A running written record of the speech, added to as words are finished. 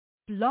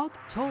Blog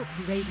Talk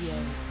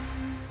Radio.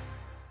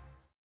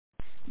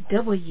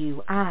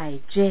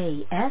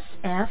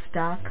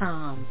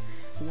 WIJSF.com.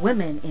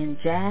 Women in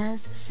Jazz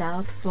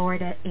South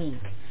Florida,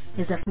 Inc.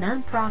 is a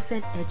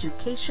nonprofit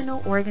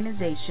educational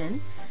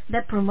organization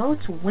that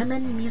promotes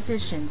women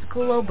musicians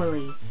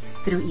globally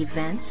through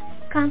events,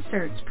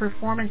 concerts,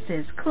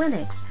 performances,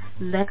 clinics,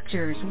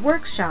 lectures,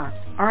 workshops,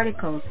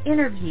 articles,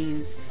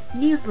 interviews,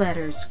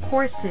 newsletters,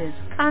 courses,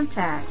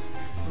 contacts,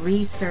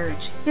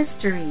 research,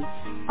 history,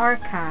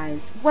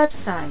 archives,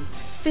 websites,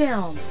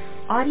 film,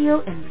 audio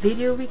and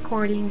video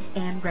recordings,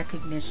 and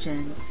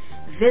recognition.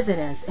 Visit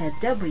us at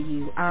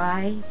WIJSF.com.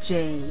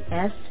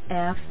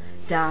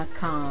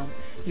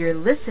 You're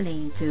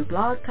listening to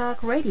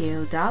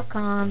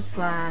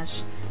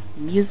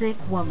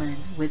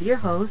blogtalkradio.com/musicwoman with your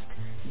host,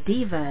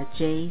 Diva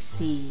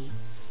JC.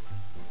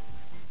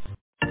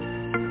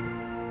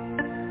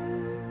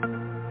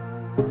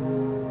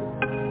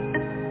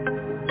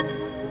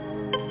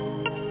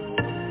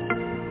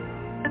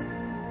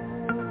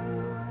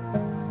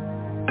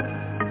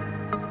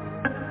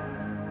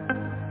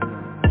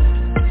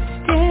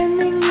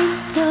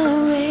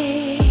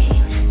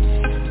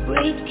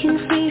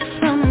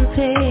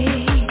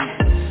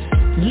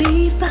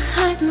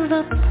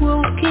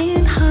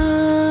 Broken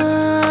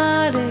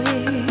hearted,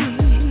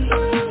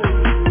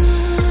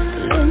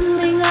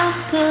 lending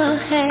us a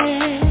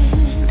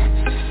hand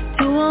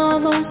to all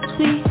those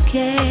we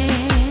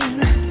can,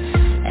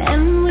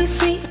 and we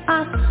free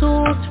our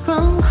souls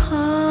from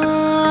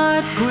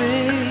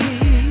heartbreak.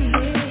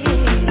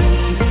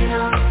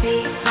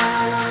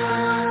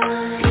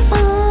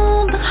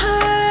 All the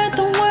hurt,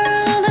 the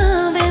world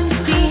of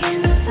empty.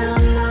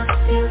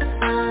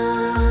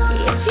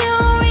 If you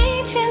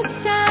reach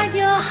inside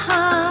your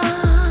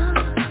heart,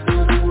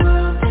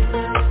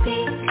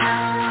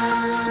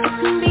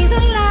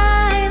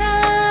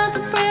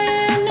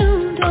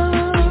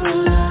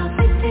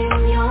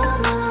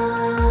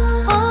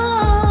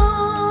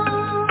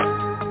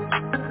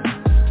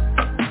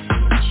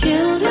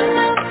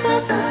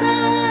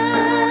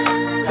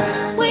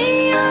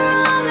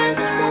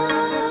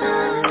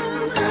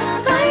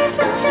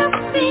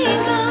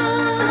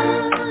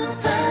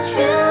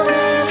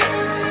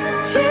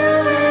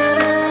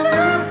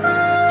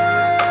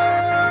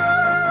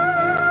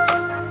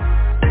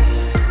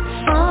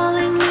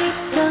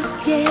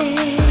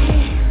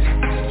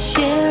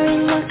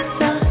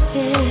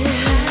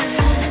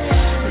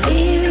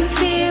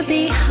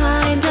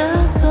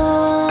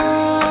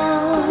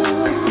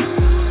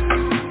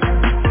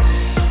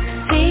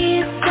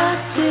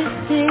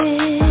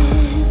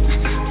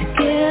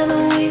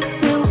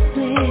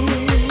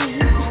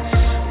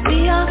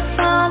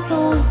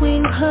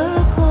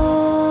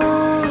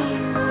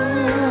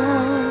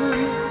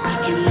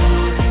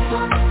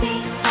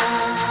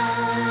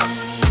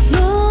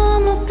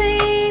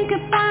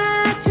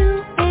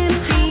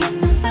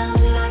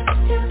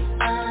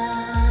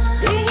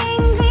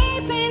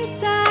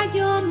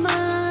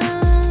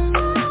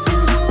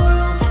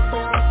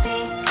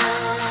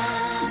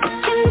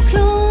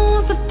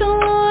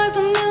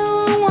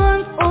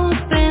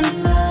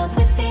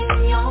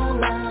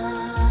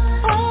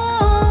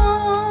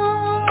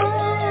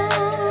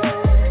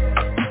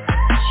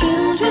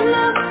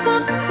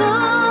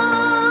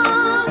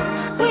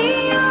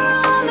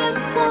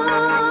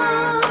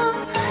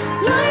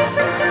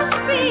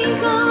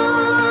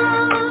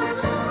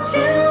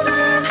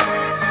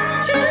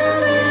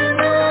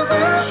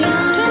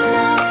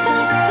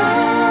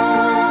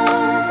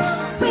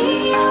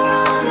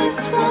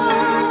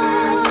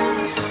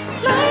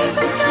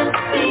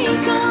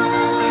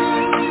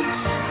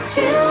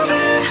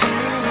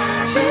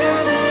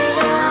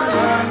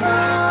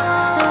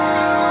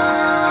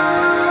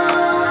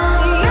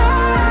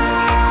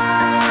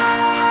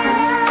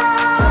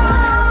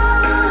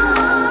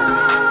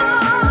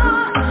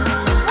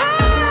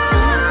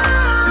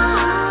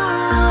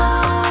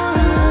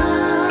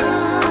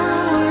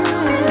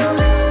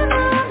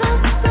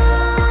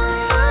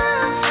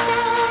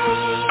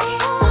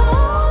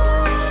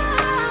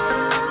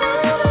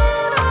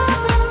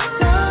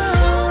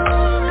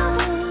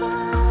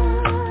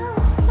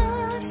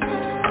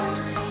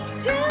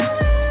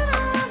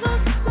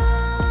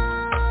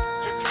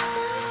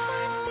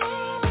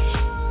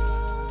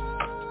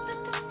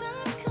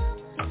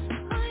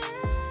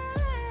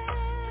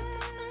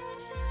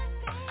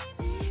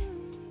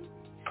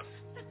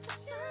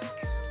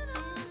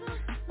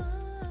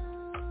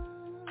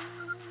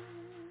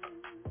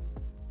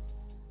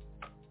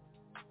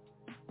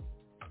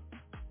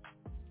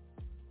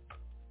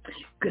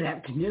 Good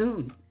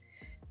afternoon.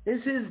 This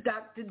is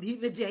Dr.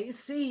 Diva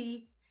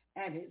JC,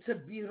 and it's a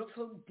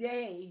beautiful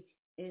day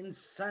in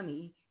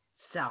sunny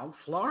South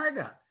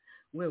Florida,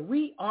 where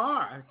we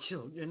are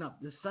children of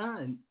the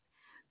sun.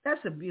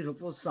 That's a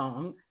beautiful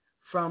song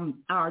from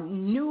our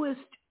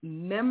newest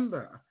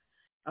member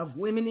of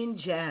Women in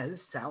Jazz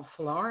South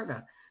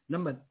Florida,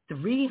 number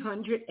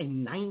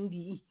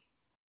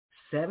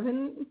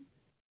 397.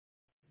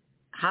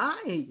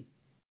 Hi,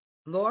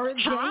 Laura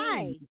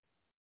Jane.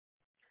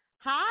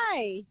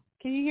 Hi.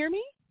 Can you hear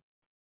me?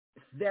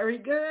 Very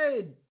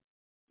good.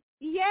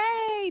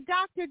 Yay,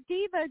 Dr.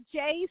 Diva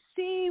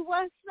JC,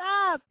 what's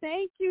up?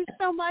 Thank you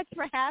so much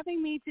for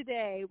having me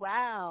today.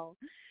 Wow,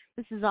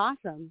 this is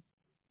awesome.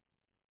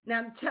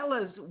 Now tell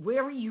us,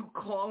 where are you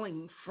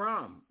calling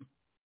from?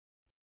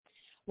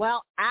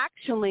 Well,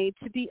 actually,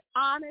 to be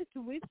honest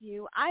with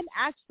you, I'm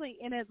actually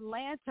in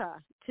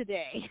Atlanta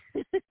today.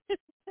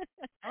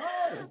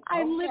 Oh,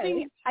 I'm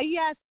okay.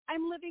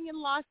 I'm living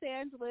in Los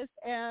Angeles,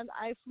 and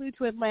I flew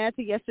to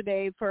Atlanta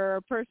yesterday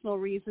for personal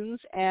reasons,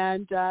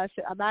 and so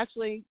I'm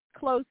actually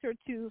closer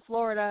to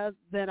Florida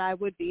than I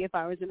would be if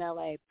I was in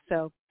LA.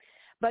 So,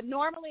 but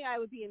normally I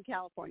would be in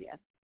California.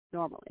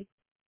 Normally,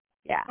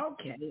 yeah.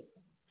 Okay.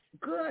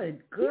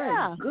 Good.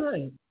 Yeah.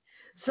 Good.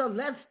 So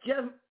let's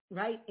jump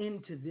right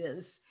into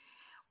this.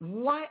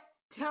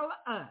 Tell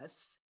us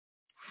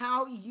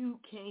how you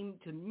came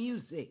to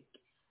music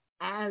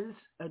as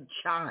a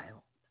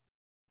child.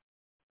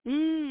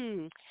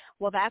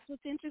 Well, that's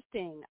what's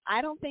interesting.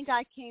 I don't think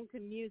I came to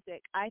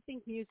music. I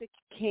think music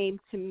came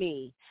to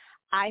me.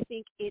 I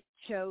think it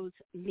chose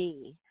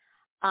me.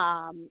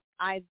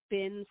 I've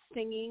been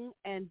singing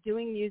and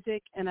doing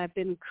music, and I've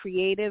been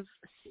creative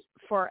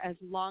for as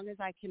long as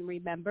I can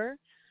remember,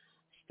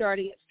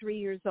 starting at 3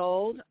 years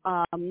old,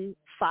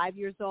 5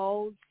 years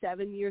old,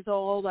 7 years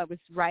old. I was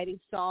writing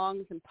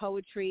songs and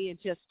poetry, and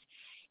just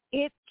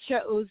it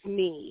chose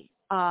me.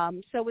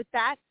 So with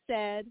that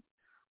said,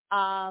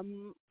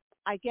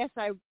 I guess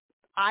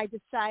I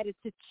decided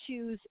to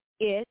choose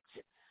it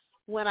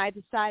when I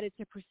decided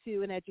to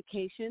pursue an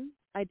education.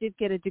 I did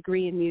get a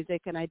degree in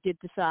music, and I did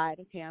decide,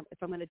 okay, if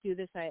I'm going to do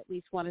this, I at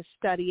least want to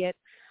study it.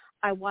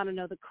 I want to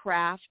know the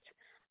craft.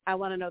 I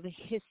want to know the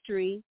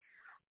history.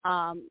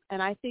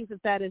 And I think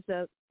that is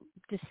a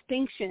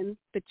distinction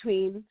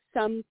between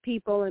some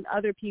people and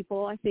other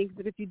people. I think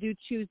that if you do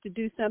choose to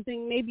do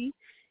something, maybe,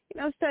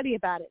 study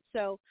about it.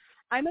 So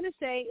I'm going to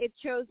say it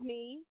chose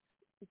me.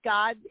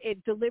 I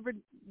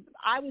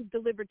was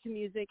delivered to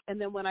music, and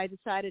then when I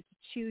decided to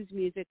choose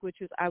music, which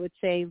was, I would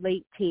say,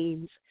 late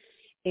teens,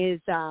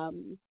 it's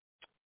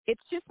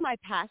just my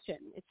passion.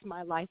 It's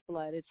my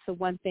lifeblood. It's the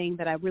one thing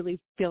that I really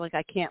feel like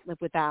I can't live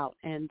without.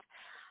 And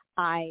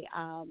I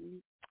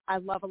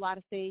love a lot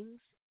of things.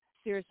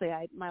 Seriously,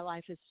 my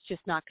life is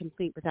just not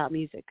complete without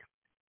music.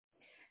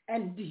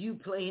 And do you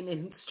play an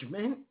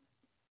instrument?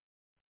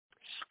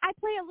 I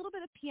play a little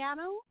bit of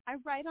piano. I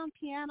write on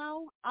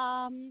piano.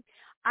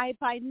 I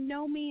by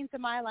no means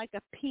am I like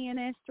a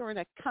pianist or an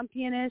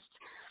accompanist.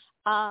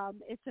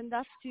 It's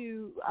enough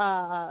to,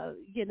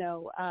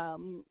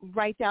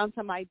 write down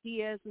some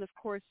ideas and, of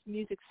course,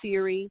 music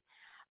theory.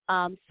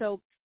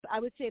 So I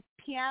would say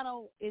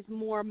piano is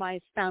more my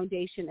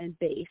foundation and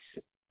base.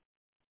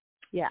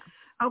 Yeah.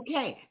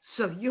 Okay,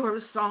 so you're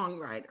a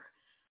songwriter.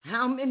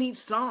 How many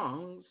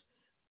songs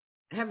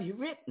have you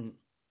written?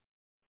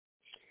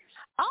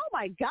 Oh,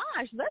 my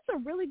gosh, that's a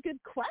really good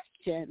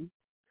question.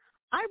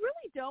 I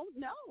really don't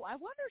know. I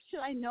wonder,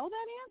 should I know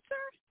that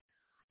answer?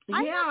 Yeah.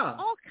 I have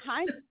all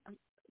kinds.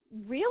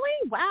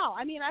 Really? Wow.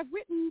 I mean, I've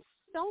written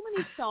so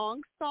many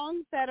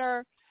songs that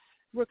are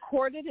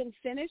recorded and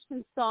finished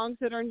and songs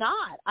that are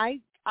not. I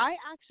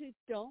actually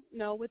don't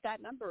know what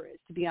that number is,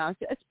 to be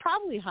honest. It's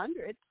probably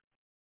hundreds.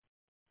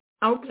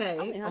 Okay,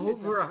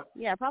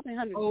 probably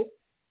hundreds.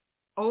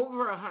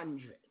 Over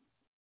 100.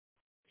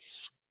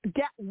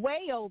 Way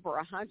over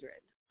 100.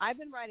 I've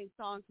been writing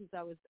songs since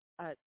I was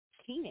a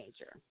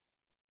teenager.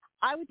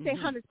 I would say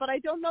hundreds, but I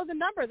don't know the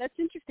number. That's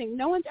interesting.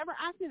 No one's ever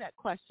asked me that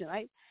question.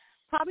 I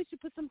probably should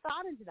put some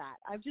thought into that.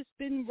 I've just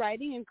been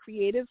writing and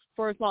creative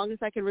for as long as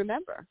I can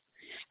remember.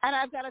 And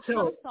I've got a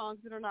ton of songs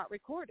that are not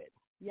recorded.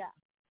 Yeah.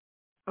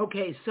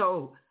 Okay,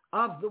 so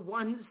of the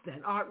ones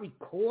that are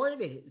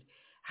recorded,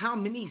 how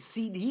many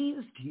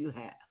CDs do you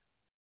have?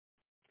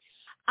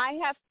 I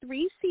have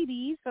 3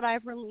 CDs that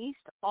I've released,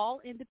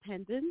 all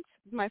independent.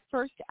 My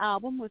first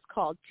album was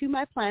called To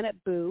My Planet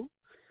Boo.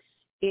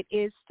 It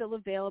is still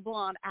available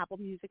on Apple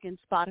Music and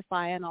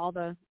Spotify and all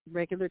the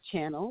regular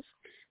channels.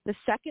 The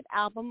second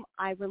album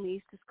I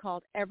released is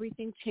called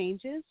Everything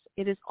Changes.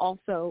 It is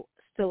also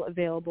still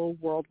available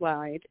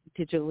worldwide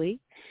digitally.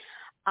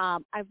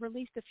 I've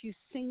released a few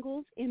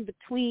singles in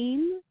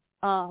between.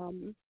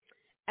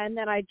 And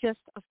then I just,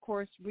 of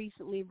course,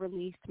 recently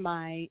released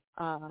my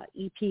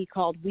EP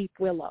called Weep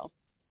Willow,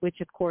 which,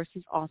 of course,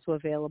 is also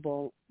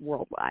available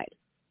worldwide.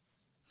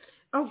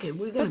 Okay,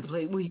 we're going to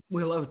play Weep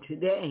Willow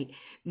today.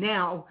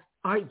 Now,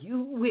 are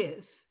you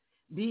with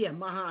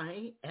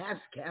BMI,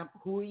 ASCAP?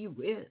 Who are you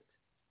with?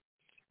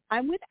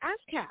 I'm with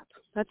ASCAP.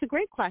 That's a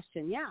great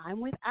question. Yeah, I'm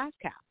with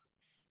ASCAP.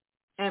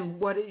 And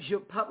what is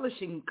your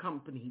publishing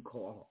company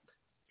called?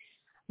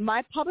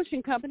 My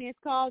publishing company is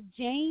called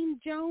Jane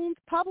Jones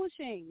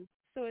Publishing.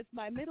 So it's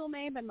my middle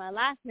name and my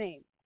last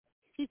name.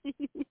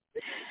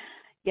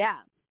 Yeah.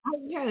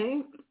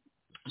 Okay.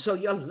 So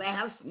your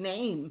last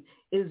name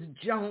is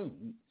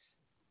Jones.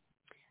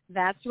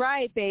 That's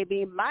right,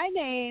 baby. My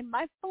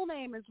full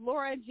name is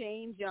Laura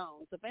Jane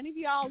Jones. If any of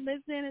y'all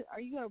listening,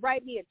 are you going to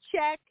write me a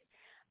check?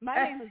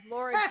 My name is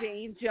Laura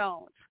Jane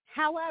Jones.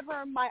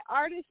 However, my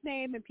artist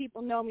name and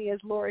people know me as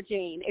Laura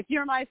Jane. If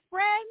you're my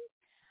friend,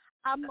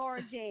 I'm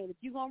Laura Jane. If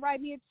you're going to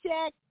write me a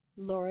check,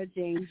 Laura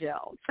Jane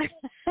Jones.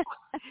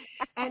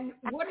 And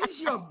what is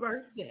your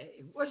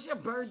birthday? What's your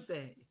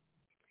birthday?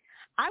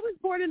 I was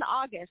born in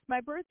August. My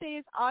birthday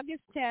is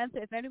August 10th.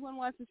 If anyone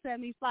wants to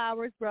send me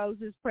flowers,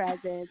 roses,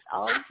 presents,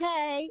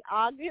 okay,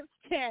 August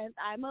 10th.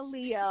 I'm a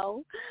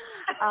Leo.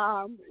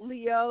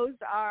 Leos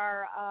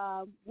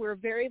are, we're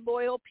very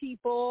loyal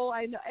people.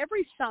 I know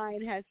every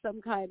sign has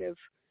some kind of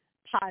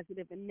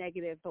positive and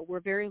negative, but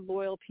we're very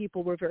loyal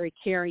people. We're very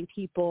caring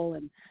people,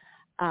 and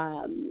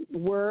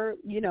we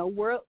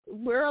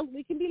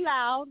can be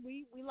loud.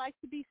 We like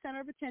to be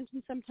center of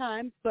attention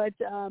sometimes, but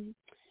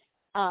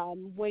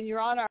when you're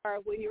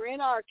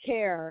in our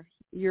care,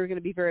 you're going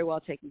to be very well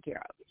taken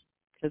care of,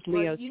 because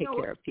Leos take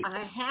care of people.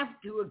 I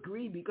have to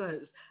agree,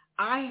 because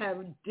I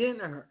have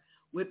dinner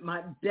with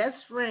my best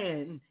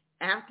friend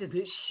after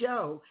this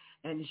show,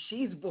 and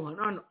she's born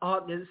on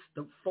August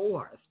the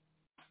 4th.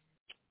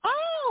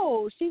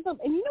 Oh, and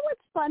you know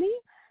what's funny?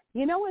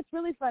 You know what's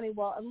really funny?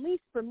 Well, at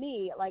least for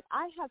me, like,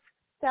 I have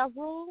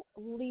several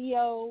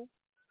Leo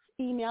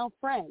female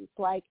friends.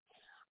 Like,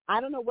 I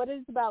don't know what it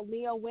is about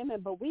Leo women,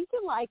 but we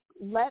can, like,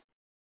 let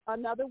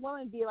another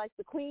woman be, like,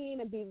 the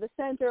queen and be the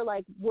center.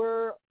 Like,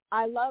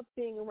 I love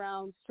being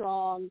around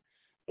strong,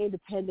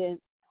 independent,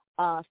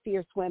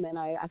 fierce women.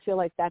 I feel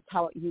like that's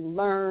how you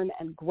learn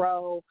and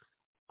grow.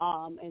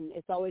 And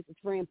it's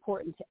very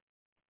important to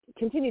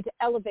continue to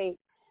elevate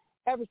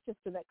every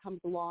sister that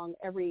comes along,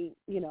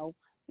 you know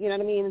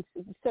what I mean?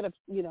 Instead of,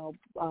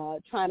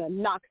 trying to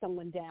knock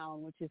someone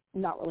down, which is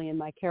not really in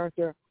my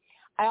character.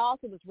 I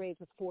also was raised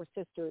with 4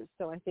 sisters,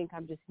 so I think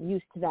I'm just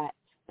used to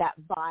that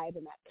vibe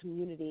and that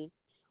community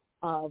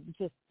of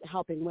just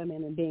helping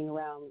women and being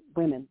around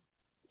women,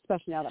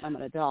 especially now that I'm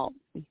an adult.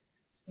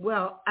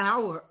 Well,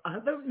 our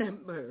other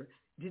member,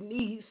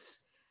 Denise,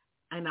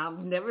 and I'll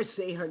never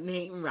say her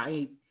name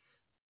right,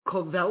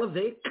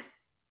 Kovelovic.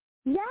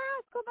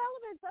 Yes,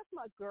 Kovelovic, that's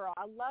my girl.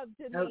 I love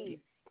Denise. Okay.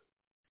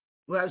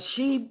 Well,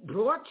 she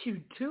brought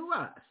you to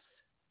us.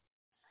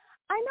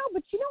 I know,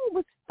 but you know what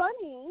was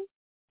funny?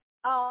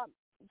 I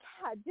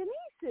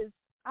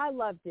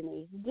love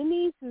Denise.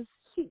 Denise is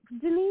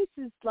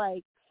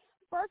like,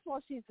 first of all,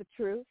 she's the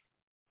truth.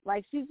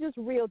 Like, she's just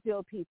real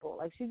deal people.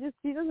 Like, she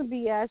doesn't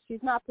BS.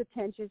 She's not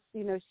pretentious.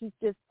 She's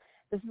just,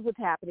 this is what's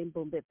happening,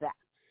 boom, bit, that.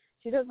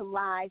 She doesn't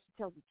lie. She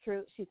tells the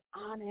truth. She's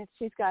honest.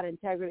 She's got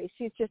integrity.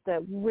 She's just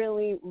a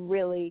really,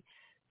 really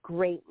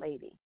great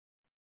lady.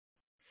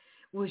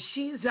 Well,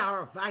 she's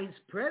our vice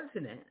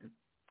president.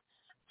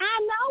 I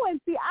know,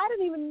 and see, I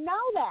didn't even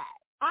know that.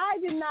 I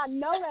did not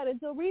know that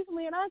until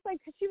recently, and I was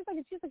like, she's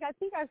like, I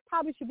think I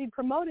probably should be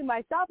promoting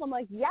myself. I'm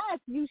like, yes,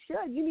 you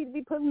should. You need to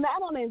be putting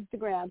that on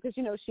Instagram, because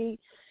she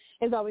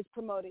is always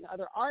promoting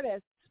other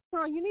artists.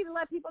 So you need to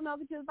let people know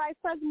that you're the vice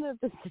president of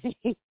this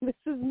thing. This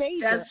is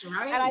major. That's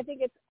right. And I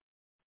think it's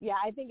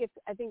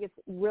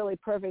really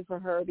perfect for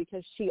her,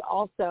 because she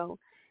also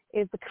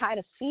is the kind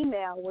of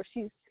female where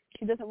she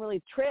doesn't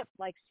really trip.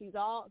 Like, she's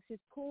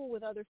cool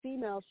with other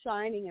females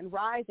shining and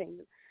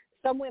rising.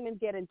 Some women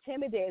get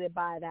intimidated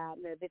by that,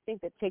 and they think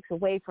that takes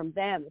away from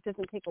them. It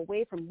doesn't take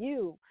away from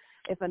you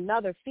if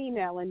another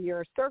female in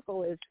your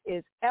circle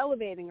is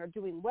elevating or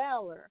doing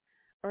well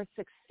or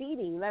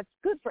succeeding. That's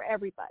good for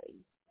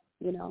everybody,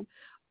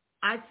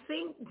 I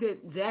think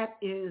that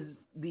is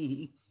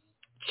the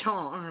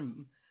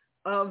charm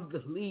of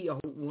the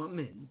Leo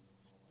woman,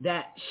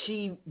 that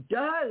she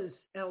does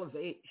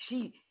elevate.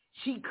 She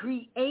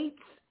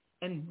creates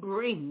and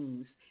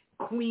brings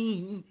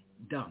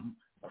queendom,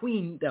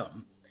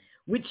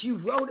 which you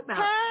wrote about.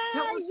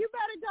 Hey, you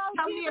better go.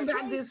 Tell me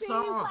about this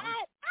song.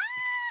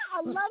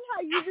 I love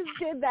how you just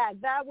did that.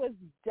 That was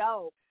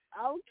dope.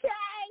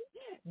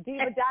 Okay.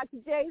 Diva Dr.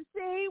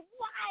 JC.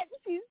 What?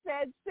 She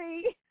said,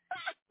 see.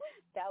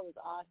 That was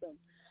awesome.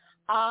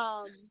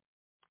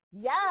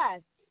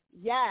 Yes.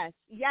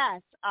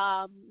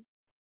 How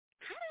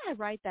did I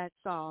write that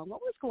song?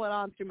 What was going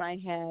on through my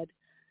head?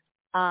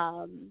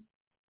 I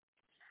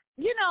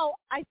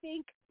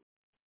think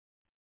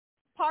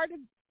part of,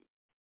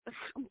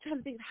 I'm trying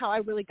to think how I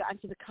really got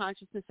into the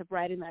consciousness of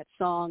writing that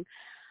song.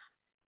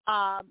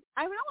 I know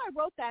I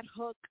wrote that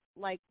hook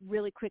like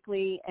really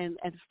quickly and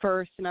at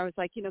first, and I was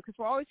like, because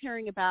we're always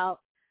hearing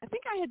about, I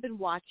think I had been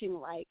watching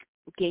like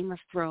Game of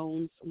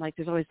Thrones, like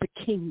there's always the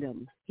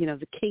kingdom,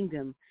 the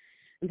kingdom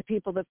and the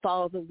people that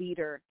follow the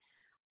leader.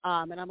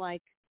 And I'm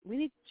like, we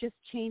need to just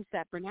change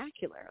that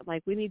vernacular.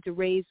 Like, we need to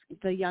raise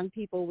the young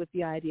people with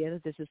the idea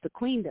that this is the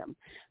queendom.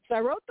 So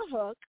I wrote the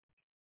hook.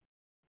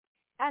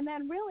 And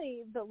then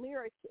really the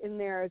lyrics in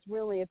there is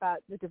really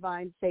about the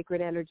divine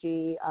sacred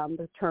energy,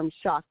 the term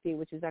Shakti,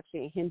 which is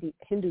actually a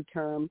Hindu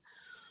term,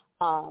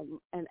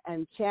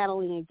 and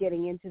channeling and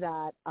getting into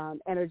that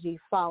energy,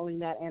 following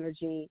that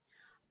energy,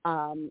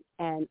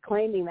 and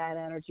claiming that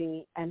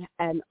energy, and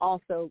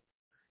also,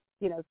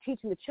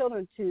 teaching the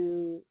children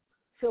to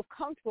feel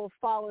comfortable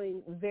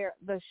following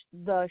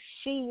the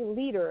she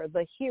leader,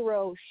 the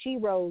hero,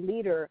 shero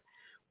leader,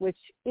 which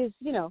is,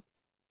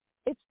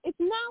 it's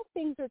now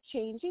things are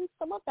changing.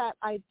 Some of that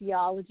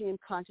ideology and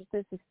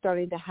consciousness is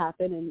starting to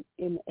happen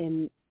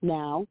in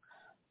now.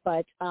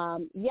 But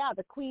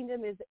the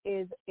Queendom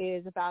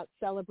is about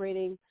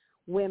celebrating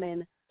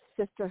women,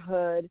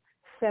 sisterhood,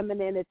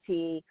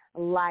 femininity,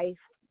 life,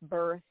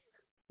 birth.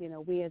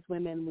 We as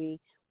women, we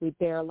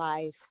bear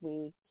life.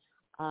 We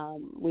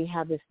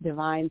have this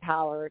divine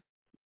power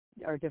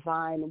or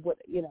divine,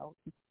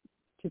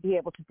 to be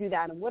able to do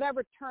that. And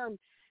whatever term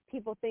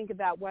people think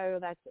about, whether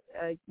that's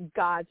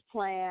God's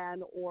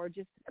plan or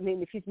just,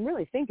 if you can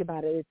really think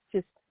about it, it's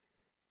just,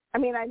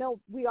 I know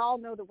we all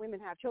know that women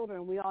have children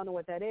and we all know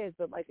what that is,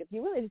 but if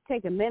you really just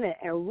take a minute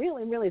and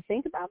really, really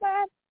think about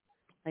that,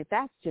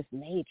 that's just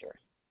major.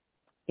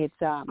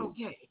 It's,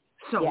 okay.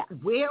 So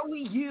where were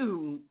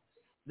you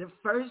the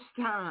first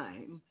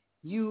time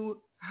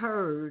you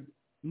heard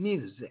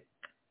music?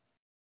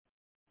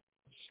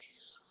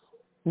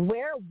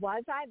 Where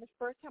was I the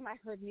first time I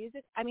heard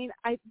music?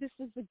 This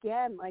is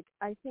again,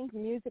 I think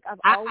music, I've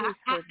always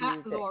heard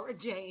music. Laura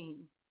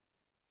Jane,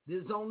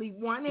 there's only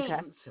one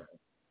answer.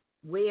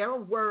 Where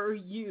were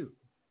you?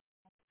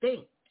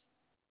 Think.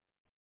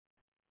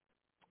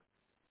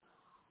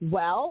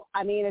 Well,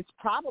 it's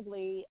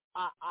probably,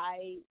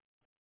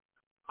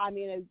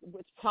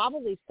 it's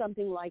probably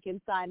something like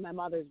inside my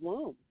mother's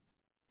womb.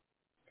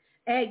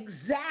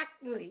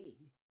 Exactly.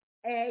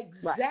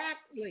 Right.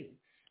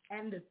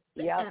 And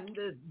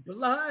the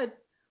blood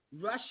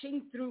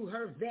rushing through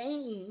her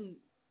veins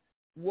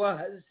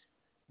was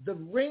the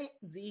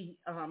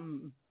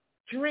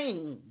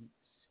strings,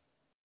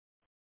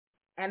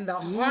 and the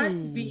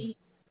heartbeat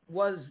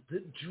was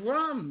the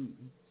drums.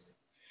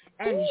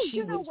 And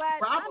she was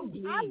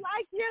probably. I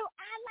like you,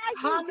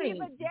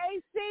 Diva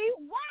JC.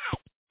 What?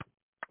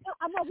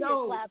 I'm over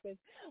here clapping.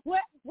 When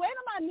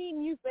am I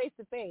meeting you face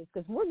to face?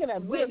 Because we're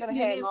gonna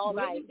hang all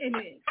night.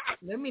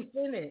 Let me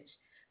finish.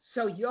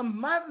 So your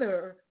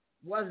mother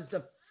was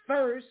the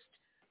first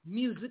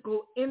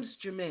musical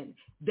instrument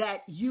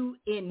that you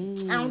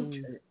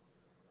encountered.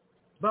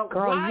 But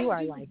girl, why you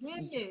are do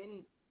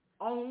women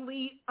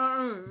only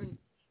earn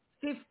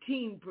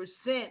 15%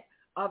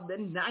 of the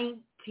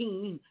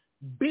 $19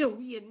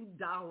 billion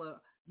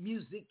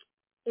music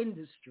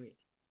industry?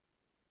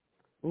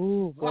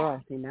 Ooh,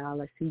 girl, see, now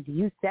let's see.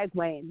 You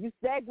segueing,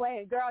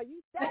 girl.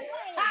 You segueing.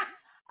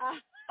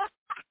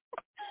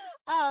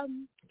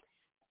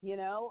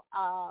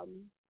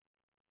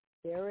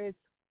 There is,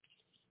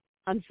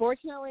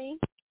 unfortunately,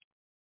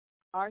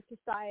 our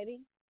society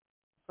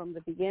from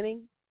the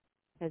beginning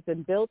has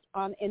been built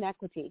on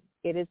inequity.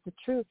 It is the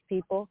truth,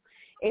 people.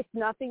 It's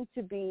nothing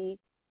to be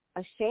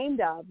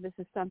ashamed of. This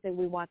is something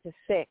we want to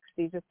fix.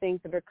 These are things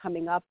that are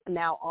coming up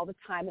now all the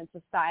time in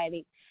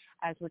society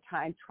as we're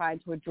trying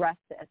to address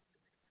this.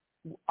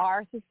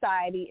 Our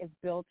society is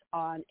built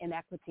on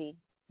inequity,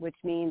 which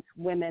means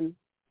women,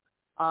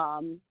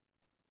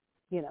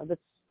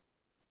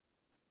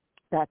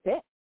 that's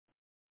it.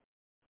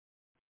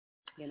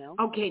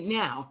 Okay,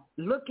 now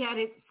look at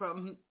it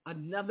from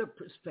another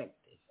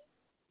perspective.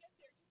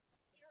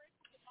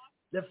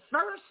 The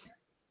first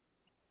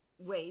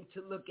way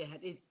to look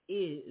at it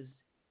is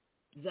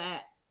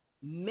that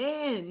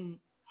men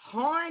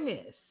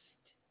harnessed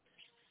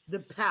the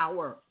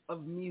power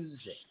of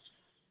music.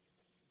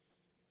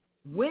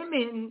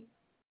 Women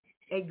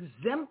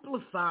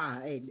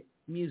exemplified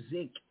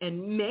music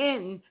and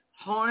men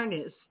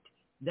harnessed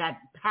that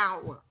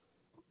power.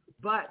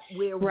 But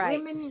where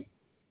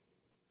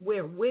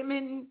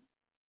women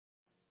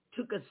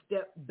took a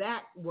step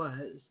back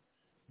was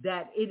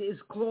that it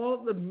is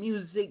called the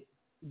music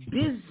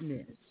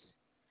business.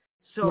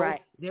 So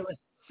there were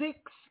 6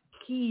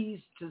 keys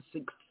to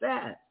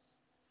success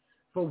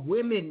for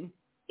women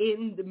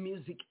in the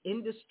music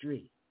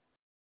industry: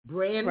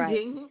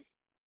 branding,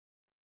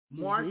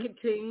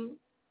 marketing,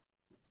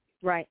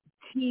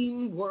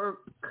 teamwork,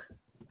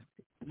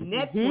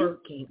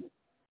 networking,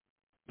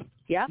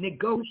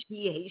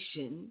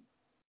 negotiation,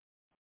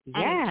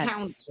 and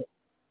counsel.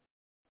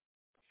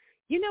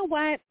 You know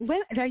what?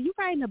 When are you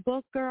writing a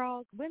book,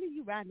 girl? When are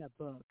you writing a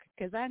book?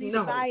 Because I need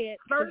to buy it.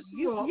 First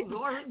of all,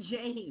 Laura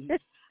Jane,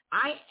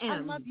 I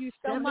am I love you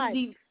so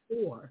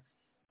 74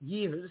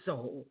 years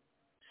old.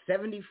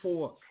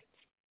 74.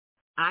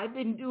 I've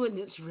been doing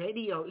this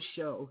radio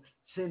show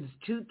since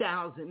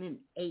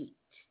 2008,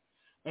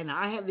 and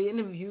I have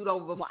interviewed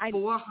over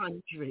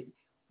 400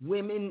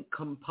 women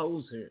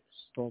composers.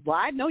 Well,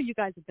 I know you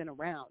guys have been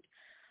around.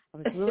 I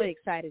was really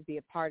excited to be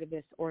a part of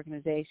this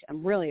organization.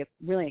 I'm really,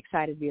 really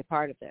excited to be a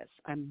part of this.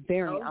 I'm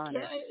very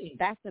honored.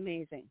 That's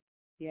amazing.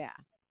 Yeah.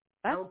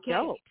 That's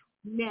dope.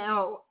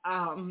 Now,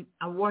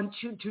 I want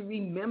you to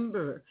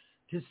remember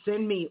to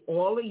send me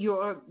all of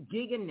your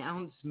gig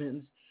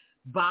announcements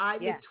by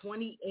the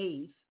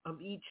 28th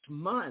of each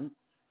month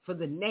for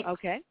the next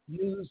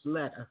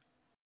newsletter.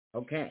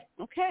 Okay?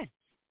 Okay.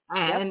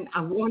 And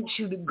I want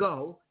you to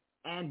go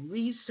and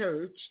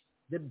research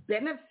the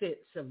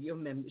benefits of your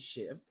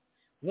membership.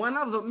 One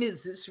of them is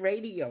this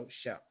radio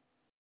show.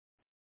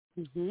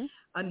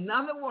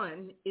 Another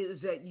one is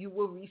that you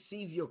will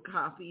receive your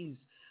copies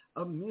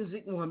of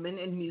Music Woman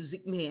and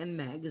Music Man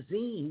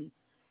magazine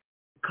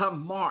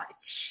come March.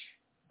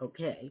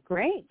 Okay.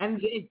 Great.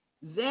 And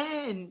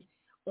then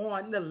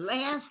on the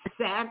last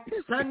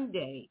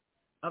Sunday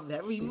of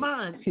every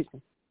month,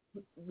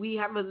 we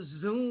have a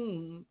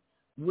Zoom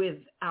with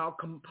our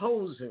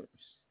composers.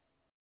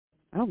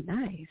 Oh,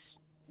 nice.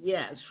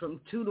 Yes,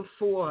 from 2 to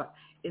 4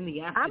 in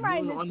the afternoon. I'm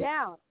writing this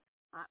down.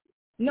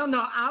 No,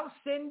 I'll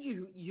send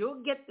you.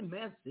 You'll get the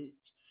message.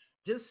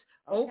 Just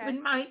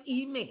open my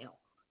email.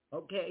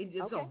 Okay,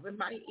 just open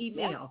my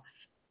email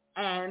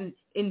and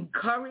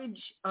encourage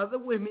other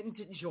women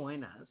to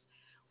join us.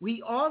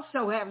 We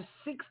also have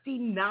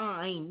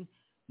 69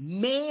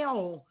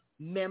 male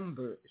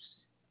members.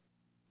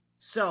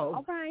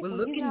 So we're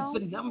looking for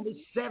number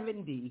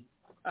 70.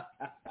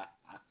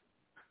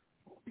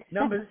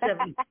 Number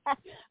 70.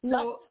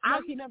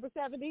 Lucky number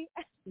 70.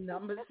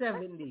 Number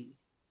 70.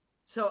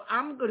 So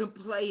I'm going to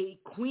play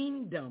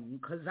Queendom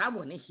because I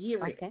want to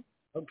hear it.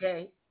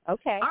 Okay?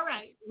 Okay. All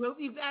right. We'll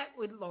be back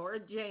with Laura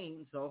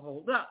Jane, so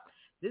hold up.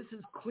 This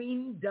is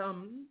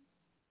Queendom,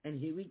 and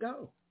here we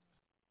go.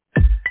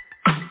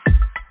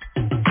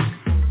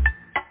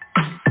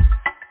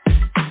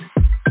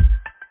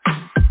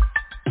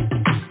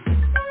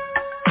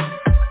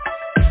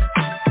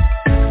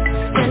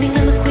 Standing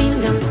in the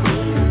Queendom,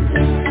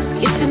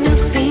 it's a new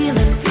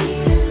feeling.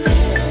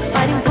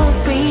 Fighting for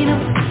freedom,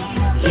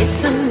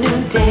 it's a new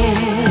day.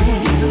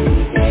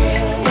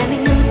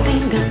 Standing in the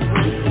Queendom,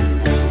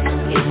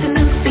 it's a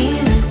new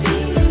feeling.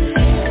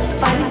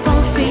 Fighting for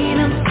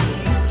freedom,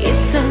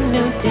 it's a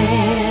new day.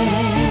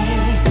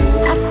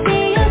 I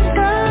see your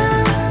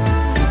son,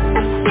 I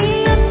see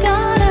your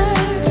daughter.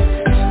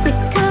 We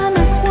come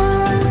as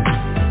one,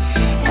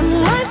 and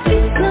life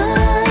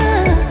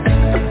begun.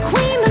 The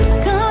Queendom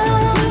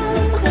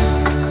come,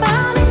 our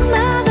founding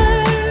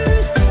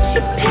mothers. She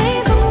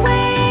paved the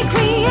way,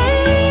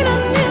 create a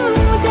new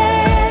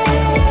day.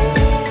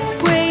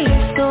 Brave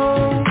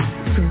soul,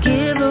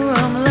 forgiver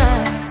of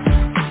life.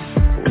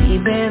 We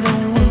bear the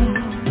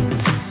wounds,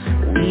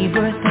 we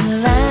birth the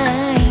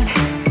light.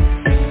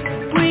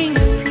 Bring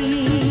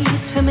peace,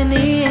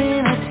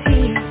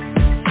 femininity,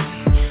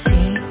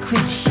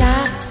 sacred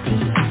Shakti,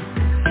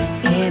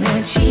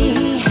 energy.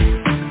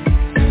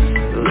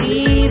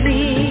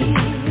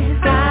 Reveal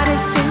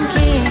goddess and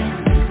kin,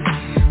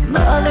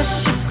 mother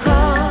should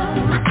call,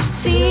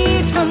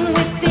 seed from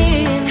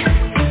within.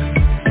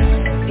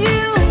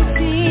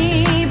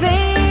 Beauty,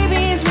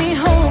 babies we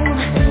hold,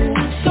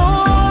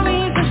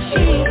 stories of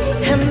she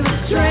and the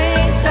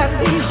strength that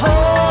we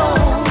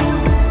hold.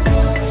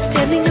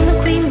 Standing in the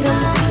Queendom,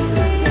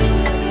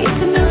 it's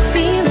a new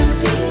feeling.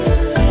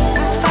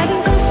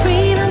 Fighting for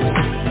freedom,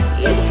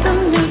 it's a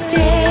new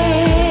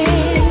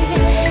day.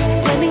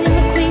 Standing in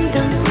the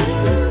Queendom,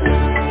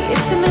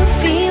 it's a new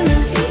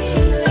feeling.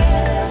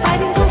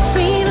 Fighting for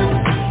freedom,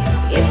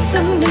 it's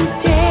a new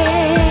day.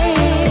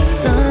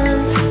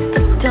 Sons,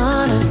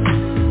 daughters,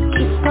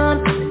 keep on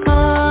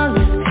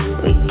calling.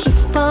 We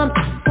keep on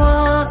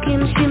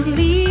walking. She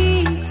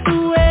leads the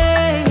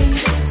way.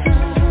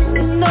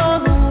 We know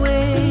the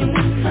way.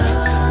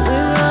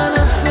 We're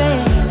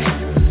unafraid.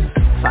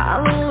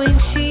 Following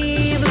she,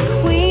 the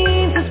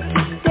queens of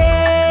today.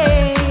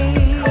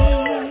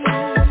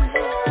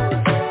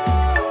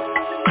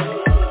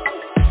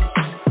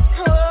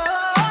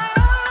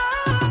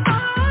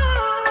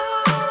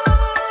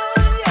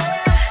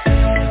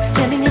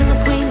 Standing in the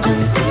Queendom,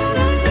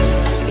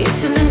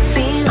 it's a new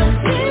feeling.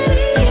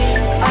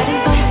 Fighting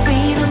for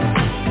freedom,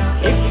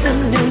 it's a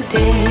new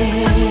day.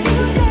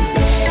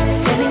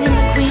 Standing in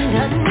the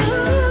Queendom,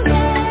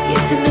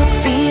 it's a new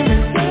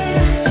feeling.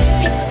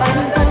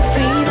 Fighting for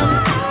freedom,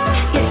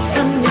 it's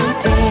a new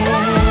day.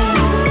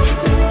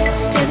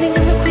 Standing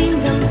in the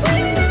Queendom,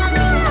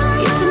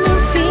 it's a new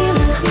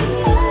feeling.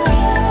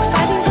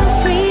 Fighting for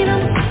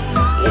freedom,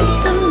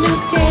 it's a new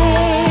day.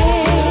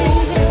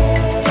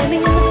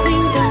 Standing in the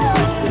Queendom,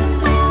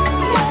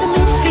 it's a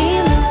new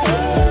feeling.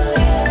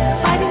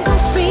 Fighting for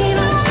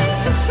freedom,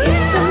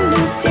 it's a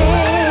new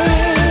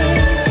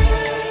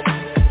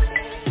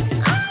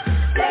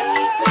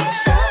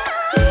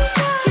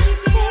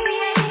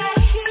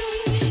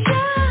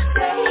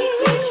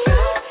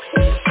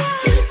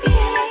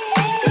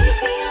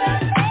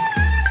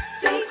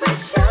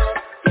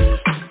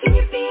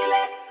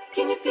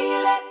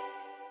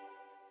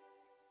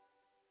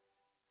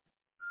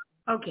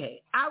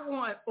Okay, I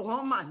want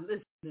all my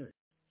listeners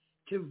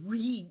to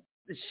read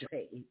the show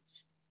page.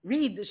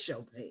 Read the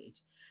show page.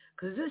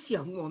 Because this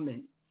young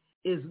woman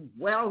is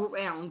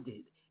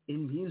well-rounded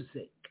in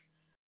music.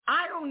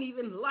 I don't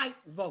even like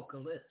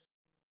vocalists.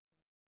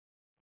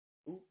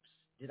 Oops,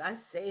 did I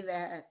say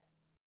that?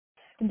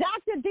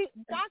 Dr.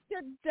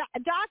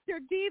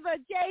 Diva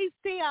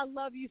JC, I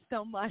love you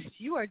so much.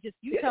 You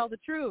tell the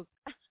truth.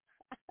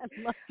 I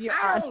love your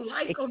I don't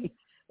honesty. like them.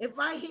 If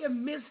I hear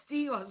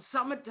Misty or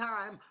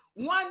Summertime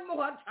one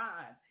more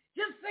time,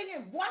 just sing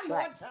it one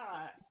more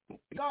time.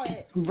 Go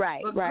ahead.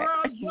 Right, But right.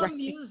 girl, your right.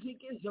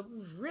 music is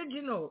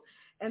original.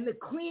 And the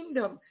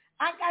Queendom,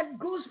 I got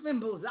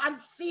goosebumps. I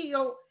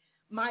feel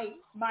my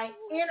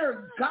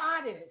inner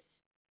goddess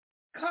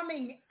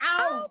coming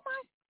out.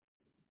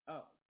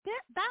 Oh.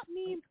 That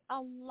means a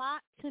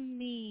lot to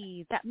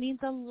me. That means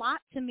a lot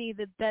to me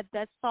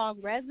that song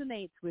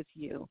resonates with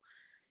you.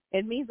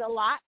 It means a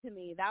lot to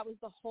me. That was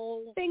the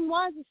whole thing.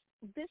 Was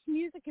this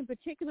music in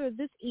particular,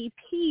 this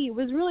EP,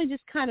 was really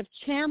just kind of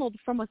channeled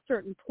from a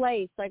certain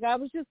place. Like I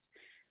was just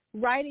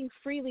writing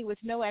freely with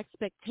no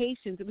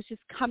expectations. It was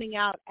just coming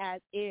out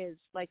as is.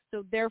 Like,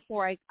 so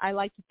therefore I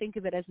like to think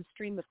of it as a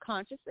stream of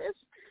consciousness.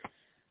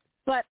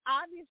 But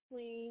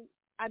obviously,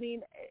 I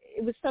mean,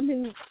 it was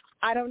something,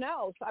 I don't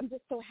know. So I'm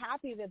just so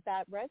happy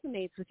that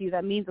resonates with you.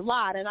 That means a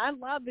lot. And I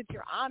love that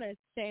you're honest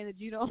saying that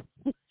you don't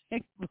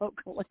sing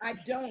vocally. I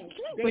don't.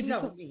 They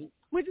know me.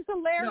 Which is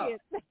hilarious.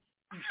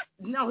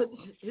 No,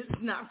 it's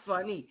not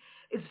funny.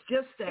 It's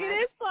just that.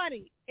 It is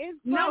funny. It's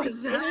funny. No, it's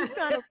not. It is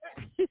kind of,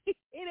 it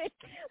is.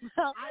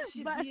 Well, I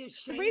should be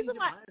ashamed of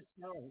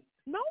myself.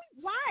 No,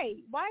 why?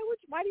 Why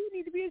do you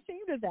need to be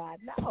ashamed of that?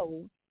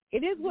 No,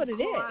 it is what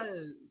it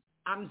is.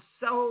 I'm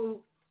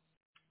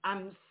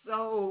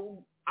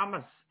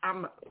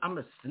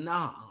a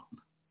snob.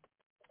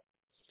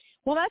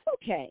 Well, that's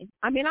okay.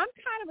 I mean, I'm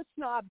kind of a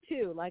snob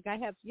too. Like I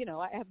have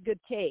good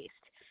taste.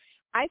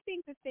 I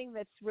think the thing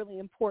that's really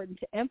important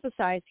to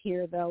emphasize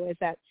here, though, is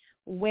that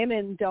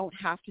women don't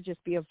have to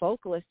just be a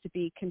vocalist to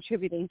be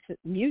contributing to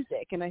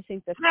music, and I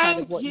think that's kind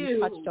of what you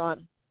touched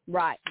on.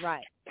 Right,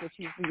 which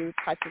you were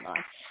touching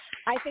on.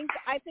 I think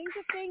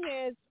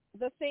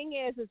the thing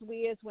is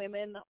we as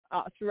women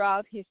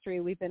throughout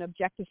history, we've been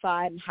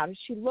objectified, and how does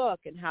she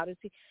look, and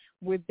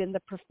we've been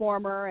the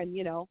performer, and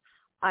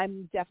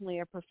I'm definitely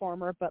a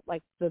performer, but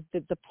like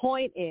the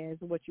point is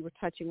what you were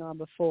touching on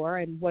before,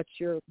 and what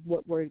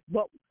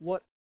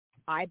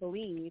I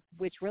believe,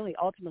 which really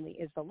ultimately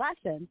is the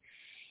lesson.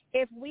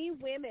 If we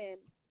women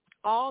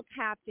all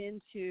tapped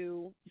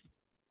into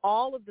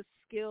all of the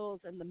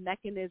skills and the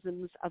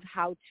mechanisms of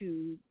how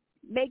to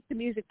make the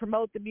music,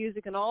 promote the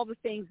music, and all the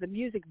things, the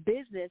music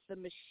business, the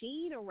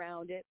machine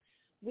around it,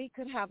 we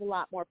could have a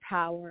lot more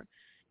power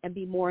and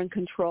be more in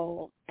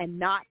control and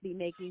not be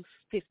making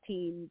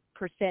 15%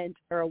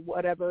 or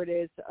whatever it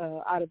is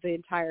out of the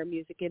entire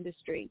music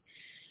industry.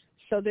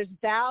 So there's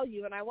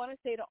value, and I want to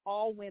say to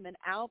all women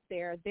out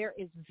there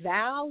is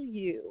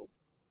value.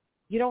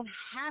 You don't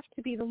have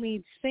to be the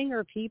lead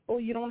singer, people.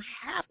 You don't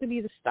have to be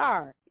the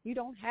star. You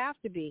don't have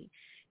to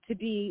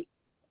be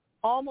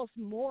almost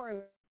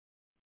more.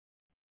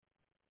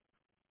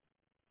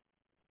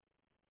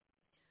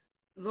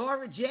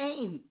 Laura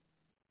Jane,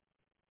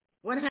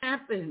 what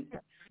happened?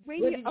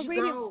 Radio, Where did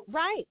you go?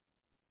 Right.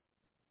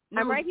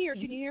 No, I'm right here.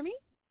 Can you hear me?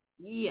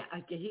 Yeah,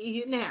 I can hear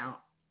you now.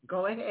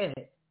 Go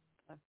ahead.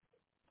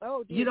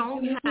 Oh, you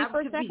don't have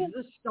to be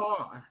the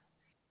star.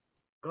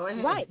 Go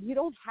ahead. Right. You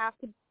don't have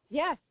to.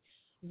 Yes.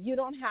 You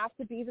don't have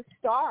to be the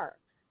star.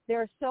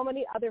 There are so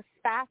many other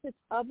facets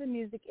of the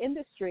music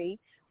industry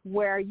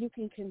where you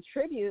can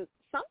contribute.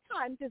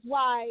 Sometimes is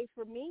why,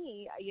 for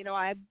me,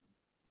 I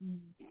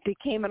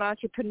became an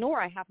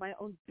entrepreneur. I have my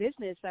own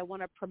business. I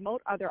want to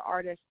promote other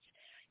artists,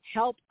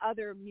 help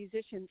other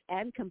musicians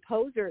and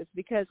composers,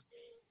 because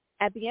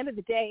at the end of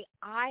the day,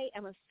 I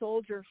am a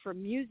soldier for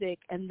music,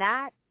 and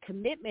that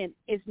commitment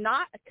is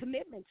not a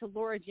commitment to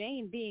Laura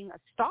Jane being a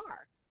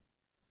star.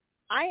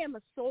 I am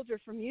a soldier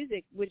for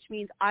music, which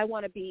means I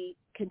want to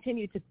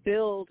continue to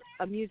build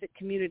a music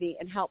community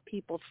and help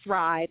people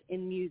thrive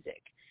in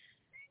music.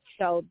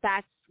 So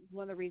that's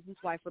one of the reasons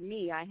why, for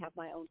me, I have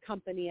my own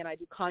company and I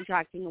do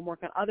contracting and work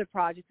on other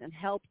projects and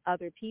help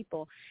other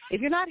people. If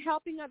you're not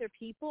helping other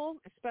people,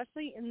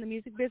 especially in the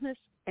music business,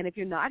 and if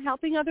you're not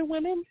helping other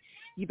women,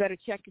 you better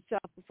check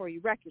yourself before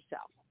you wreck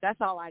yourself. That's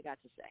all I got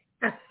to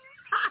say.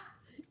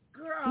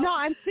 Girl. No,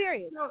 I'm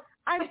serious. No.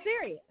 I'm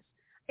serious.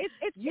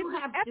 It's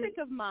an epic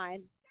of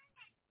mine.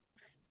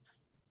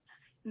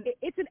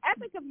 It's an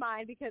epic of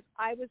mine because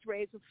I was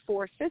raised with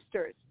 4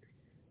 sisters.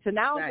 So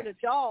now as an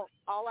adult,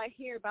 all I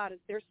hear about is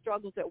their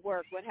struggles at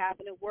work, what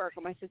happened at work.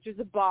 Or my sister's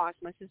a boss,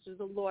 my sister's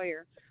a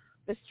lawyer,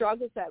 the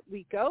struggles that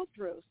we go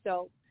through.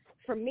 So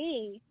for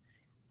me,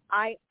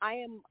 I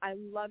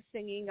love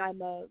singing.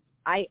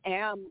 I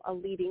am a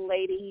leading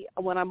lady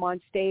when I'm on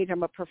stage.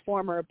 I'm a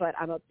performer, but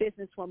I'm a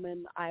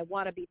businesswoman. I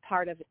want to be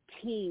part of a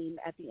team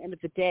at the end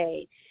of the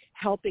day,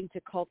 helping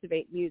to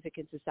cultivate music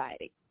in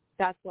society.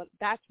 That's what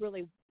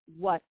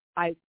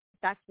I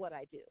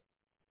do.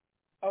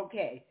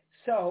 Okay.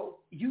 So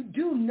you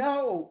do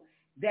know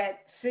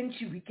that since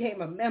you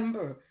became a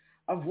member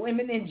of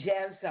Women in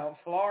Jazz South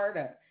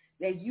Florida,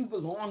 that you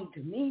belong to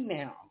me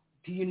now.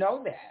 Do you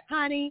know that?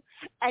 Honey,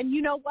 and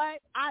you know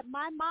what?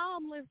 My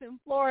mom lives in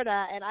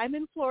Florida, and I'm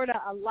in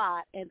Florida a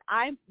lot, and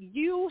I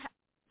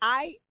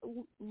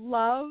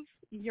love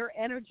your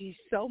energy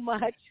so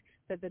much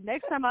that the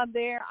next time I'm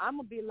there, I'm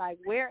going to be like,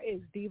 where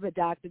is Diva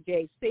Dr.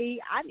 JC?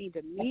 I need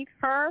to meet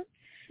her.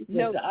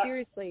 No,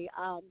 seriously.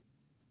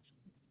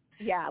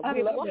 Yeah,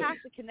 we'll have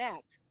to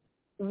connect.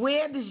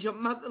 Where does your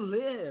mother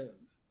live?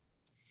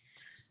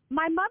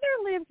 My mother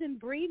lives in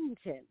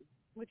Bradenton,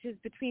 which is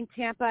between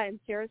Tampa and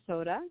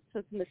Sarasota. So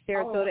it's in the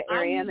Sarasota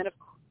area. And then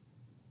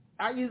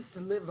I used to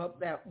live up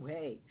that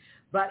way,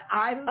 but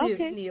I live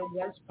near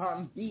West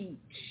Palm Beach.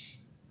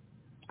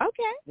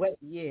 Okay. Well,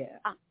 yeah.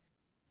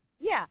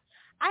 Yeah.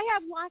 I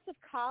have lots of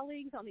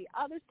colleagues on the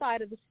other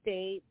side of the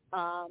state,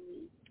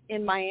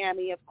 in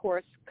Miami, of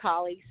course,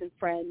 colleagues and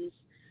friends.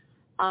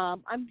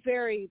 I'm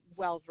very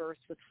well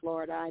versed with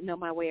Florida. I know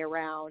my way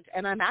around,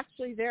 and I'm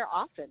actually there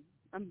often.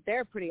 I'm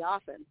there pretty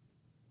often.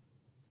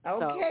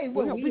 Okay, so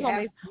well, we're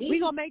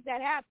gonna make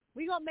that happen.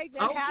 We're gonna make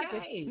that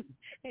happen.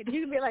 And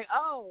you can be like,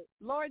 oh,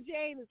 Laura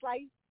Jane is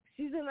like,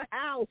 she's in the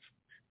house.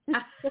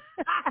 I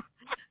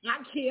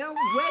can't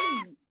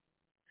wait.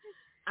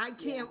 I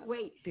can't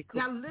wait.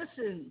 Cool. Now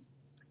listen,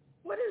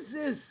 what is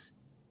this?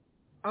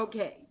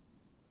 Okay,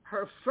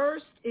 her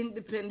first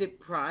independent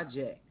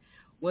project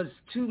was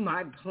To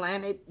My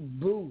Planet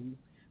Boo,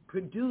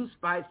 produced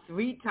by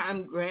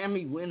 3-time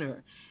Grammy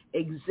winner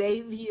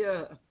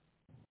Xavier,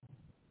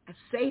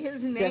 say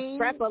his name?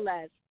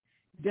 DeFrepoles.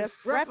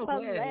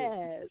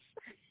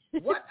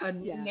 What a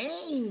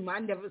name. I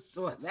never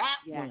saw that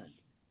one.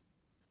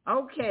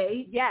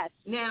 Okay. Yes.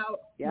 Now,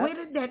 where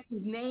did that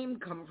name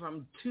come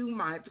from, To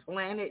My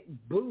Planet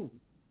Boo?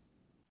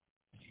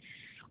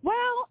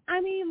 Well,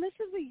 I mean, this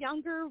is a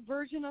younger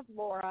version of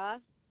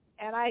Laura,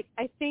 and I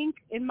think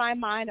in my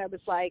mind I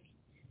was like,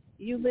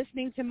 you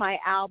listening to my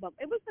album.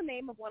 It was the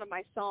name of one of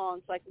my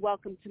songs, like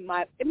Welcome to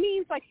My, it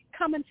means like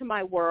come into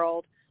my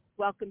world,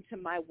 welcome to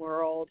my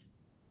world,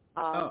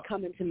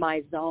 come into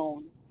my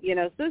zone. You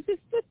know, so this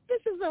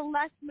is a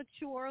less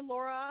mature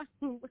Laura.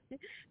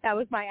 That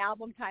was my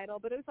album title,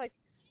 but it was like,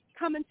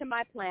 come into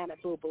my planet,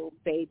 boo-boo,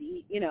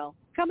 baby. You know,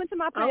 come into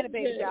my planet,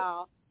 baby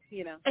doll.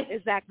 You know,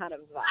 it's that kind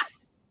of vibe.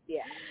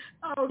 Yeah.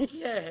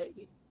 Okay.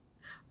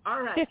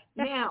 All right.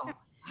 Now,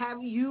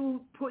 have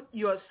you put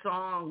your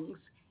songs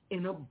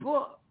in a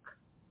book?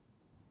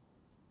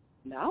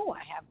 No,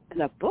 I haven't.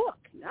 In a book?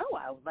 No,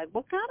 I was like,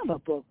 what kind of a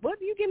book?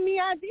 What you give me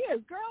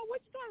ideas, girl?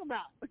 What you talking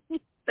about?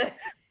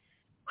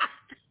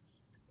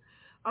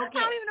 Okay.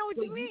 I don't even know what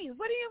you mean.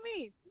 What do you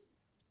mean?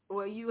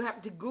 Well, you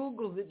have to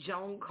Google the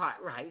Joan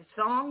Cartwright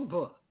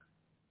songbook.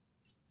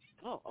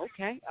 Oh,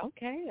 okay. I'm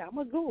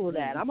going to Google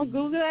that. I'm going to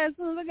Google that as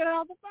soon as I get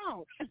off the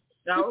phone.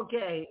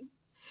 Okay.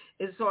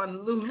 It's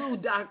on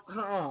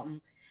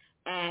Lulu.com.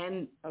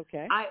 And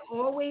I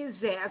always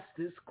ask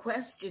this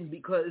question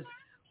because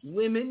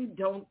women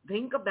don't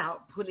think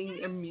about putting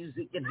their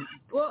music in a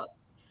book.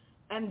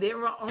 And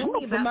there are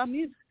only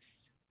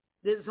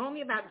there's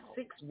only about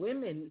 6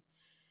 women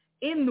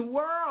in the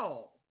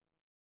world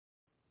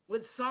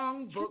with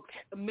songbooks,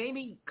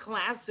 maybe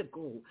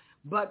classical,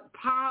 but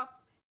pop,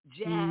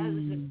 jazz,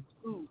 and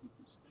blues.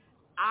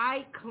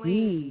 I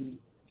claim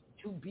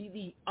to be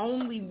the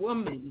only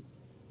woman,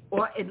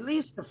 or at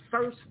least the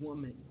first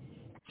woman,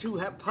 to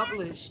have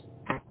published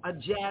a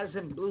jazz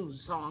and blues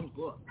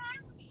songbook.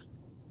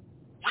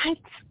 What?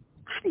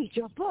 I need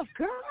your book,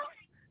 girl.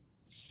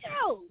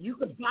 Yo. You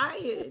could buy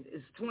it.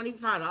 It's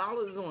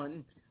 $25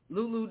 on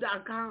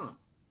Lulu.com.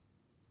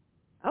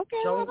 Okay,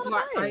 Joan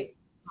Cartwright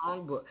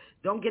songbook.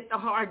 Don't get the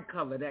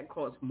hardcover. That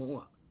costs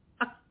more.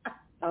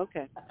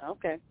 Okay.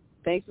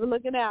 Thanks for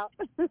looking out.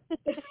 $5,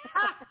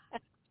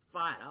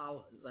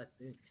 I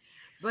think.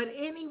 But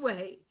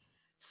anyway,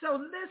 so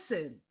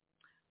listen,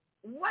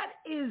 what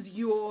is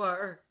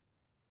your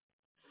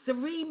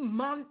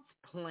 3-month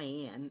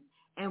plan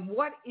and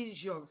what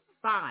is your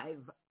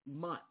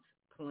 5-month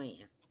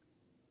plan?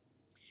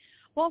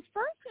 Well,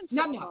 first and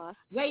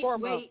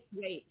foremost,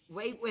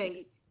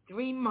 wait.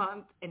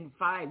 3-month and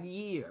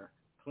 5-year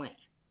plan.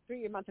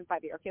 3 month and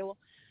 5 year. Okay, well,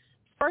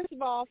 first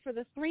of all, for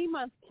the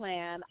 3-month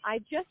plan, I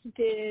just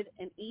did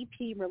an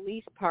EP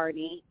release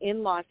party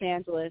in Los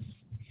Angeles,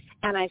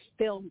 and I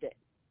filmed it.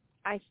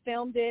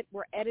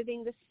 We're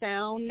editing the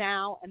sound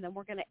now, and then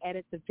we're going to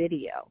edit the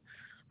video.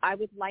 I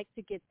would like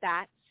to get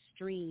that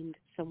streamed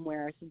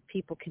somewhere so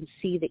people can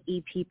see the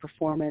EP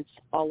performance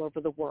all over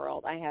the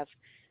world. I have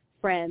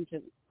friends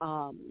and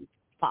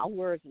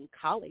followers and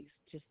colleagues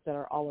just that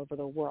are all over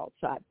the world.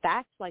 So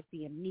that's like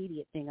the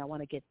immediate thing. I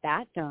want to get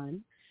that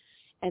done,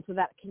 and so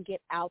that can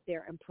get out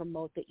there and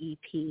promote the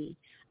EP.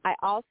 I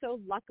also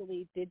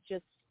luckily did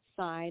just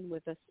sign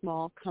with a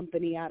small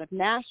company out of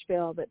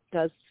Nashville that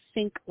does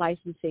sync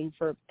licensing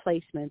for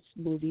placements,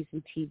 movies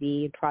and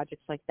TV and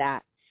projects like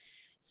that.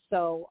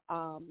 So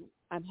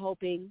I'm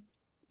hoping,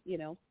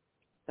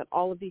 that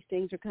all of these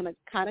things are going to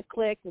kind of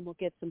click and we'll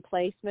get some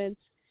placements.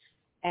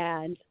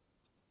 And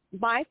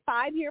my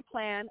 5-year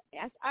plan,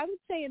 I would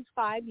say in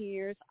 5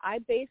 years, I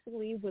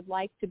basically would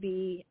like to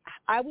be,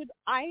 I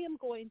am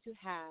going to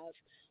have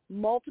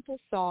multiple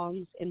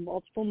songs in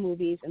multiple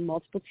movies and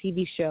multiple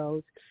TV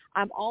shows.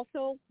 I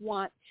also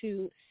want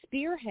to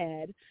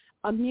spearhead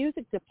a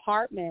music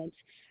department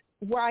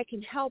where I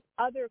can help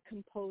other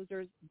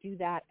composers do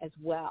that as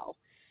well.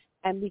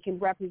 And we can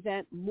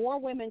represent more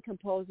women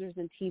composers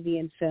in TV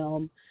and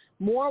film,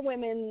 more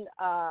women,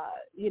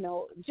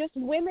 just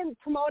women,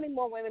 promoting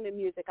more women in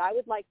music. I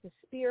would like to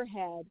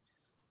spearhead,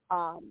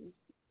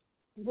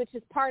 which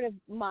is part of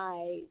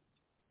my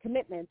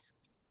commitment,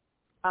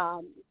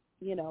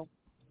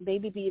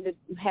 maybe be the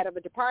head of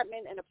a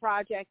department and a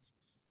project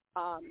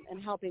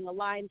and helping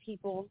align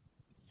people.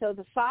 So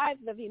the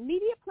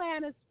immediate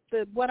plan is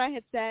what I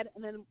had said,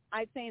 and then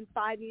I'd say in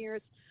 5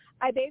 years,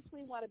 I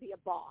basically want to be a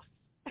boss.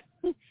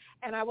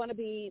 And I want to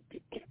be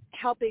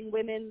helping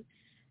women,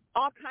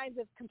 all kinds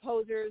of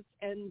composers,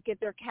 and get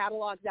their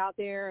catalogs out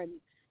there and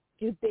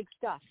do big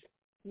stuff.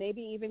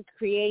 Maybe even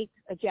create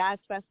a jazz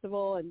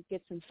festival and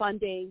get some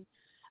funding,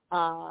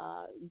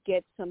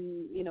 get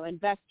some,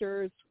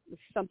 investors,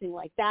 something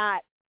like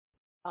that.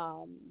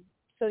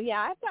 So,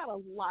 yeah, I've got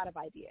a lot of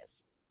ideas.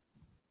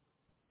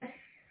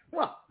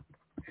 Well,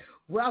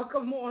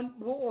 welcome on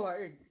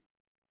board.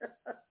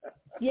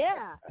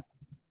 Yeah.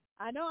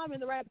 I know I'm in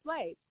the right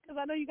place because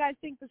I know you guys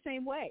think the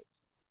same way.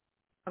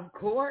 Of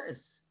course.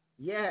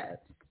 Yes.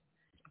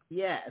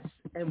 Yes.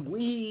 And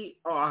we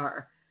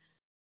are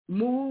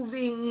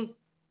moving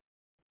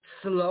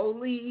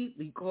slowly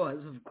because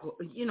of,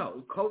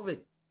 COVID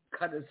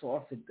cut us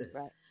off at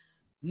the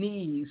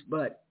knees.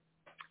 But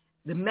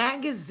the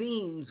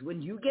magazines,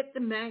 when you get the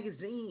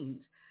magazines,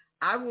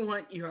 I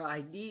want your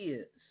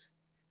ideas.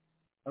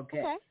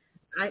 Okay.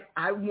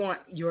 I want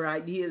your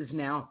ideas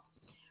now.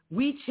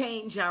 We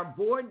change our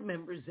board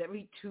members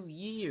every 2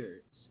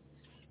 years,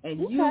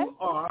 and you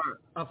are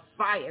a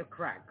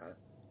firecracker.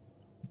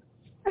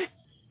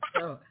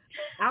 So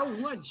I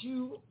want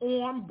you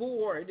on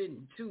board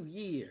in 2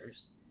 years,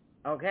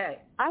 okay?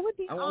 I would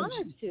be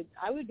honored to.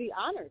 I would be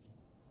honored.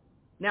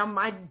 Now,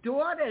 my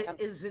daughter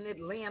is in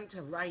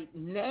Atlanta right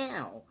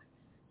now.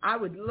 I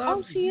would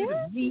love for you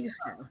to meet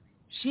her.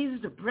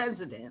 She's the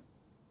president.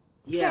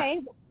 Yeah.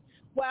 Okay.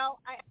 Well,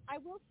 I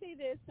will say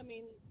this. I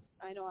mean,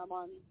 I know I'm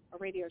on a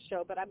radio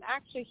show, but I'm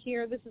actually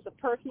here. This is a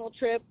personal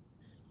trip.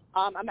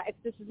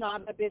 This is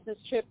not a business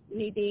trip,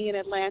 me being in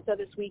Atlanta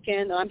this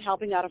weekend. I'm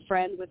helping out a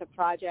friend with a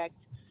project.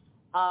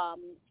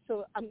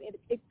 So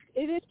it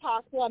is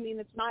possible. I mean,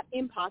 it's not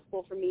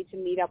impossible for me to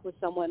meet up with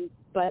someone,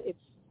 but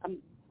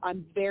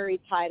I'm very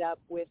tied up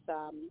with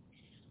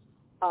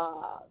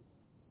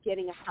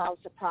getting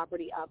a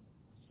property up.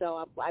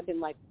 So I've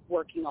been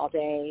working all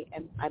day,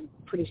 and I'm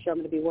pretty sure I'm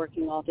going to be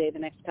working all day the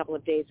next couple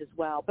of days as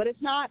well. But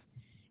it's not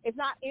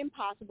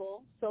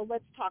impossible. So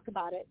let's talk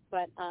about it.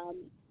 But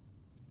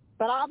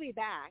I'll be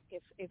back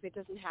if it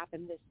doesn't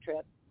happen this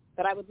trip.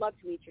 But I would love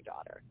to meet your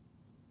daughter.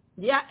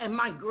 Yeah, and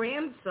my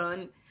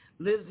grandson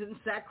lives in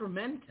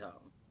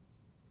Sacramento.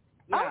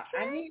 Yeah,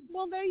 okay.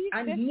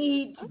 I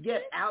need to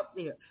get out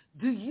there.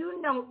 Do you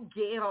know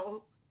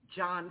Gail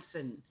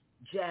Johnson,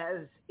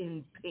 Jazz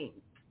in Pink?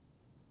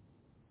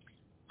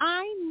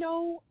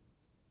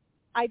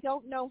 I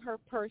don't know her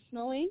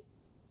personally,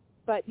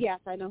 but yes,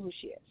 I know who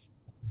she is.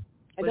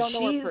 I don't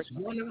know her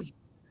personally.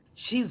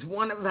 She's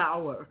one of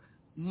our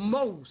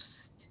most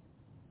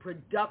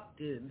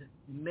productive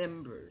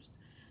members.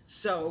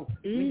 So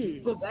when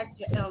you go back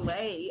to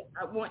L.A.,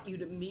 I want you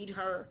to meet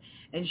her,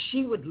 and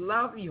she would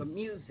love your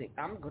music.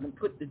 I'm going to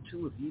put the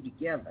two of you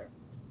together.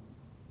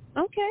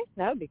 Okay,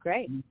 that would be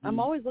great. Mm-hmm. I'm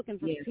always looking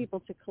for people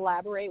to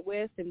collaborate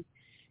with and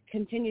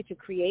continue to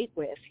create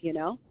with,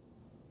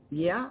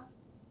 Yeah.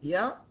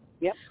 Yep.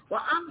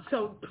 Well, I'm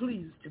so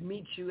pleased to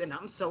meet you, and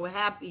I'm so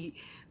happy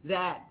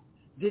that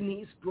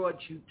Denise brought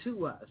you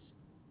to us.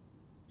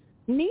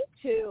 Me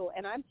too.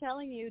 And I'm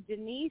telling you,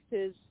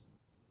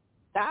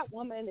 that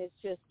woman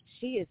is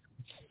she is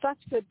such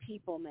good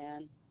people,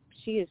 man.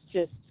 She is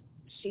the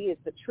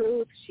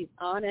truth. She's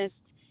honest.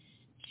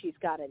 She's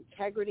got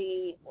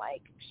integrity.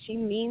 She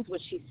means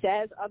what she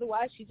says.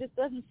 Otherwise, she just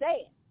doesn't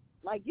say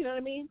it. You know what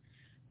I mean?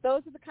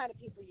 Those are the kind of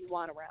people you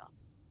want around.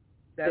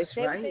 That's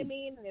they say what they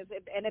mean,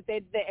 and if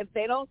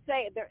they don't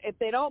say it, if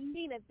they don't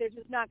mean it, they're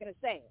just not going to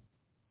say it.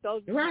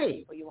 Those are the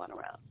people you want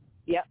around.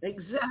 Yep.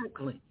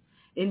 Exactly.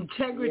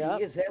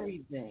 Integrity is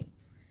everything.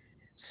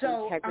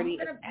 So integrity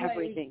is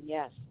everything.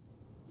 Yes.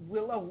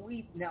 Willow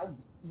Weep. Now,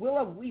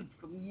 Willow Weep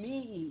for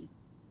me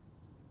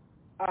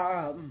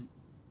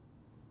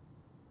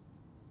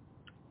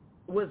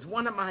was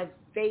one of my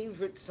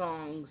favorite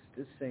songs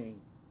to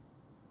sing.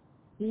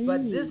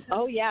 But this is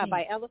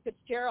by Ella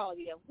Fitzgerald.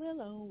 Yeah,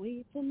 Willow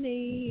Weep for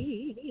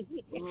me.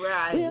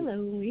 Right.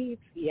 Willow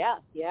Weep. Yeah.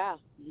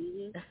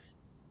 Mm-hmm.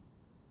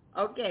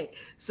 Okay,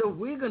 so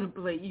we're going to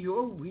play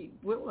Your Weep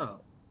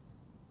Willow.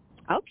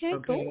 Okay,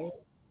 cool.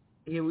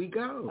 Here we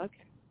go.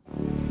 Okay.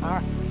 All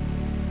right.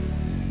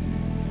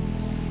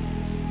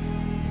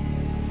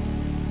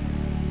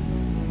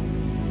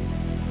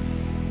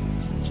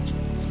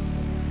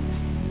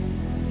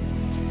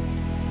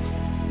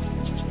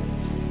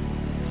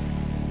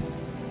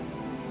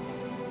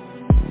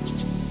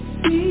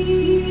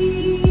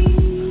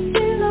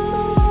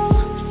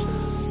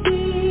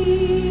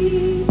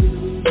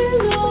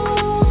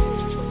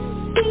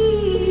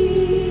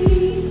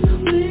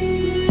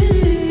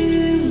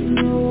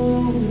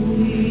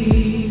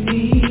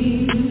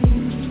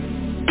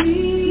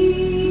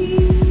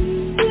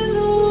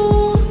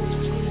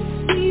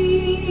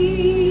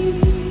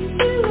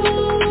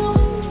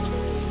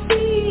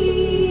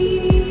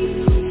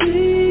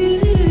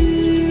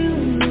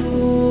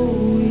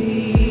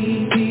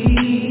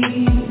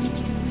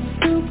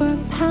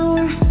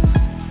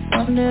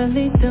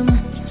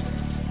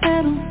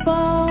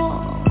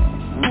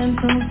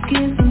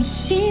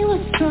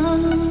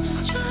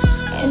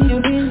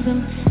 rhythm.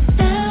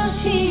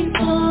 Now she's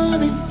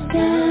falling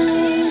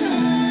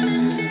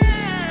down.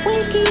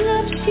 Waking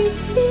up, she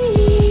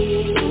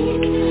sees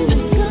a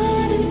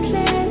garden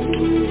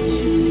planted in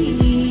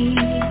trees.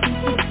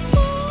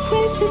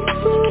 Precious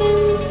fruit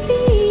and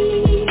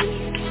seeds.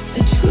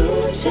 The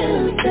truth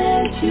shall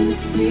set you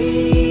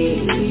free.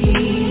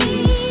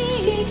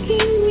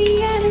 Seeking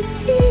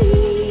reality.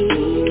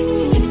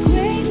 And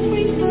grace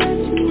brings her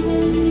to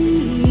her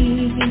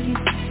knees.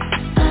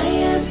 I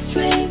am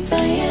strength, I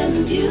am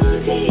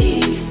beauty.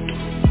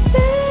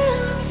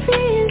 Self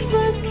is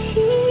the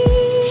key.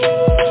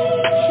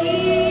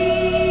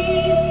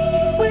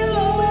 We'll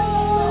all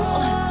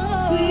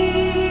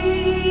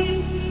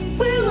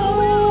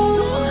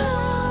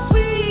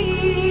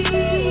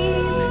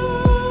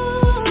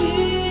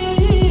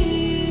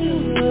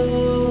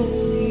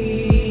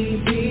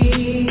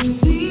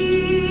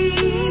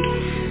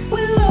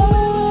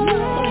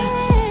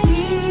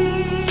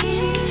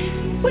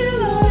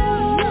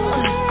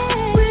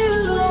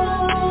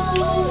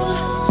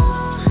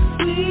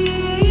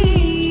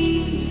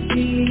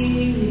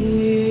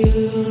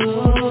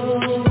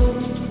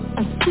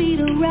a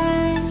sweeter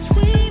rhyme,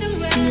 feel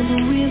the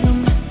rhythm,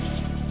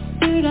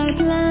 third eye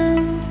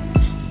blind,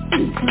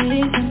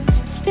 collision,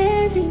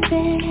 standing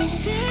there,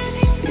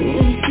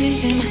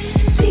 indecision,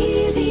 see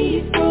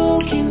these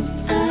broken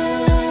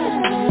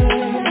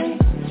eyes,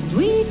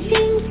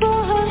 reaching for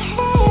her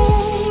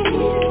hand,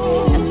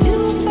 a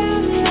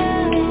newfound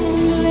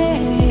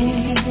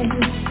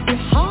life,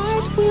 your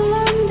heart will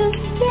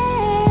understand,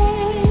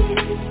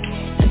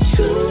 the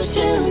truth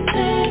shall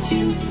set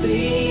you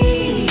free.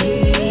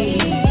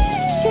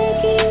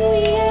 Seeking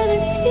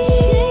reality,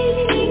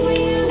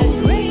 and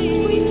grace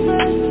brings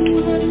her to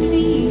her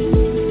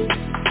knees.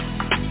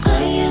 I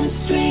am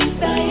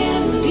strength, I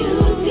am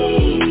beauty.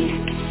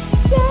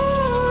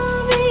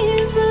 Love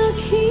is the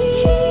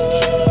key.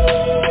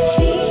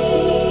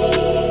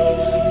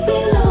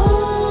 We'll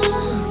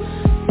all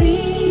be,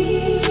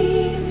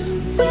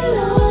 we'll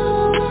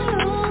all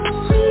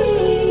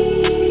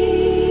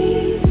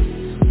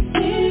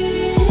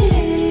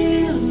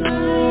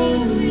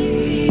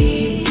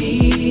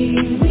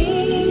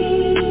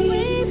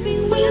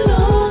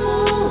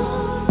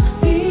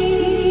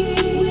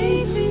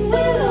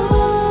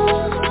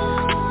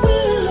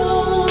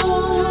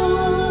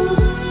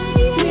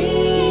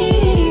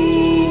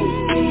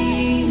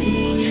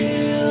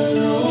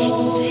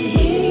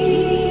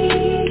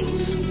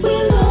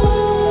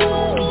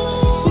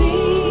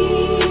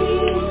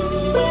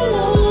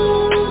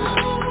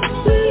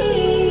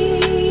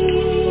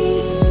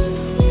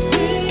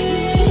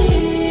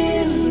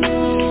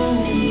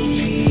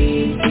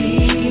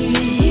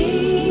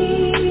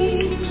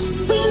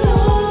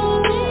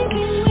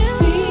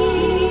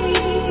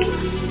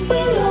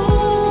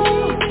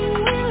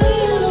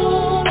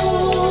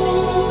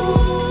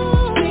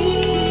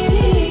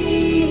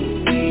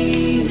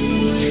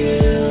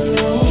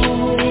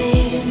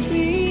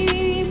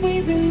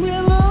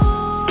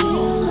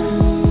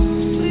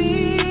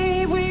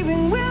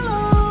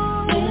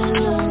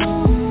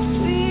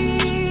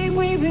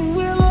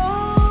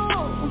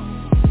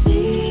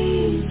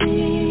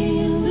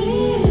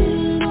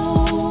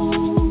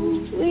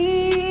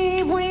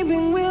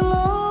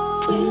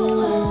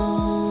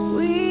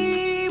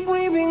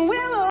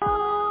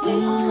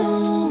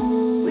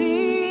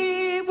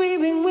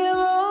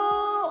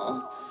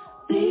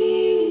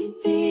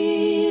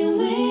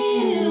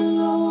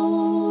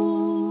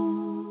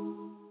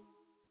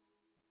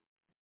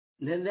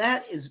Now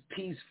that is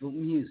peaceful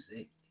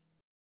music.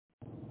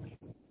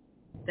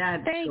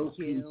 That's Thank so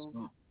you.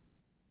 peaceful.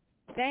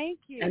 Thank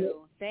And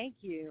you. Thank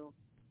you.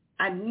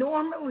 I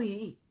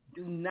normally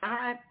do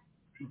not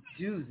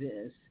do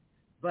this,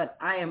 but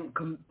I am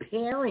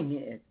comparing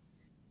it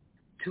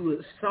to a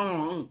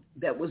song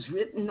that was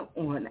written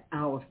on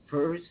our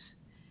first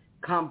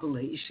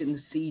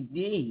compilation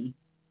CD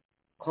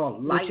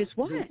called Light Which is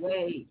what? the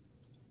Way.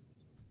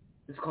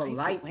 It's called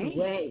Light Light the the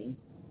Way.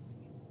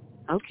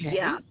 Okay.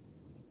 Yeah,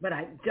 but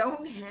I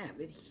don't have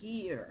it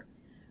here.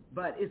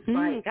 But it's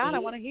by God, I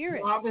want to hear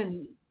it.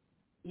 Robin.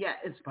 Yeah,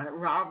 it's by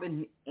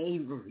Robin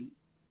Avery.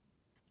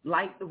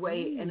 Light the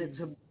Way, and it's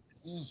a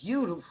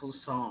beautiful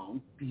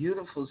song.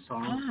 Beautiful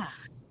song.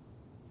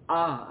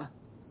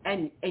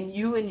 And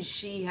you and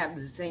she have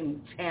the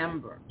same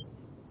timbre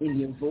in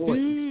your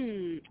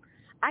voice.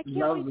 I can't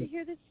Love wait it. to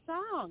hear this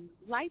song.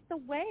 Light the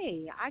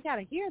Way. I got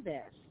to hear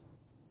this.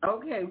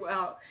 Okay,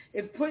 well,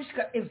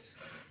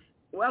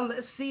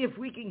 let's see if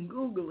we can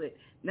Google it.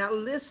 Now,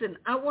 listen,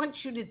 I want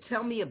you to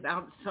tell me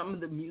about some of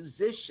the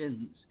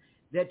musicians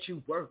that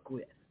you work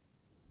with.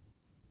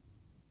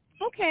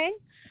 Okay.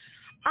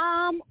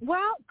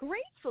 Well,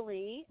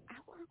 gratefully, I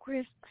work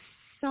with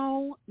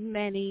so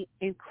many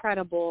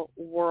incredible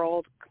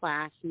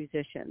world-class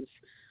musicians.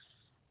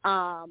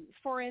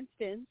 For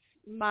instance,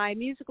 my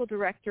musical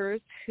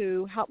directors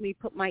who helped me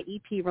put my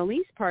EP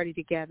release party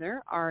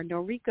together are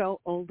Noriko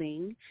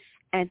Oling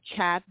and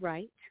Chad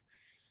Wright.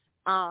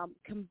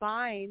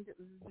 Combined,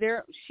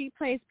 she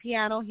plays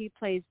piano, he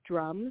plays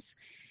drums.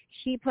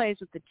 he plays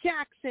with the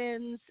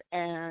Jacksons,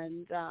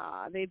 and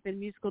they've been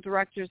musical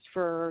directors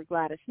for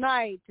Gladys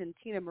Knight and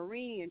Tina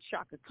Marie and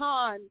Shaka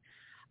Khan,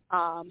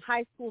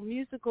 High School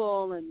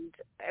Musical, and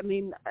I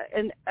mean,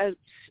 a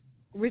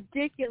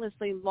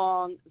ridiculously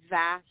long,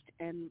 vast,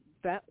 and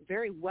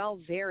very well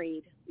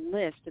varied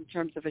list in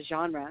terms of a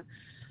genre.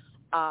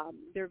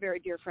 They're very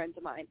dear friends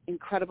of mine,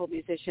 incredible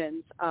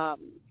musicians.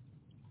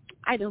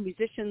 I know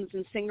musicians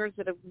and singers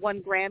that have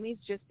won Grammys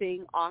just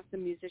being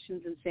awesome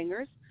musicians and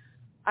singers.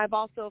 I've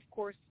also, of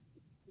course,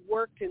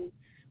 worked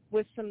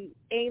with some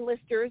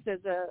A-listers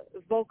as a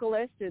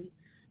vocalist and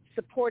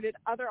supported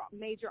other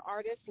major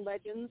artists,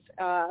 legends,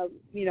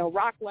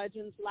 rock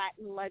legends,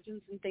 Latin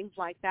legends, and things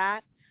like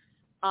that.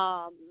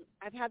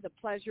 I've had the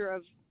pleasure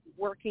of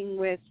working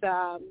with,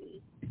 I've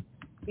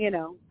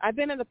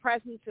been in the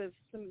presence of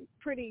some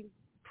pretty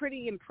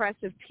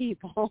impressive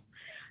people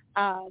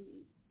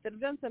that have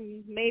done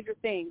some major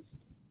things,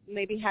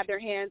 maybe had their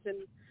hands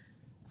in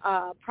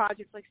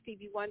projects like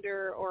Stevie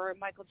Wonder or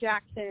Michael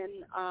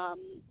Jackson,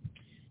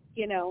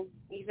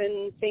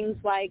 even things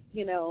like,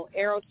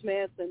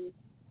 Aerosmith, and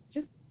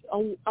just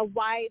a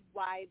wide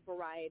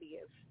variety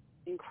of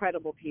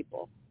incredible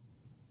people.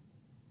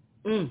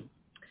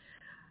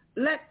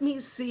 Let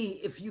me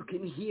see if you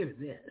can hear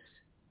this.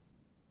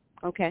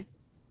 Okay.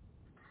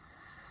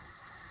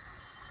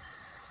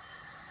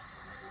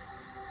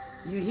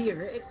 You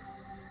hear it?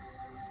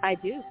 I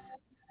do.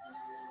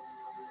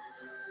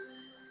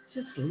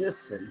 Just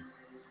listen.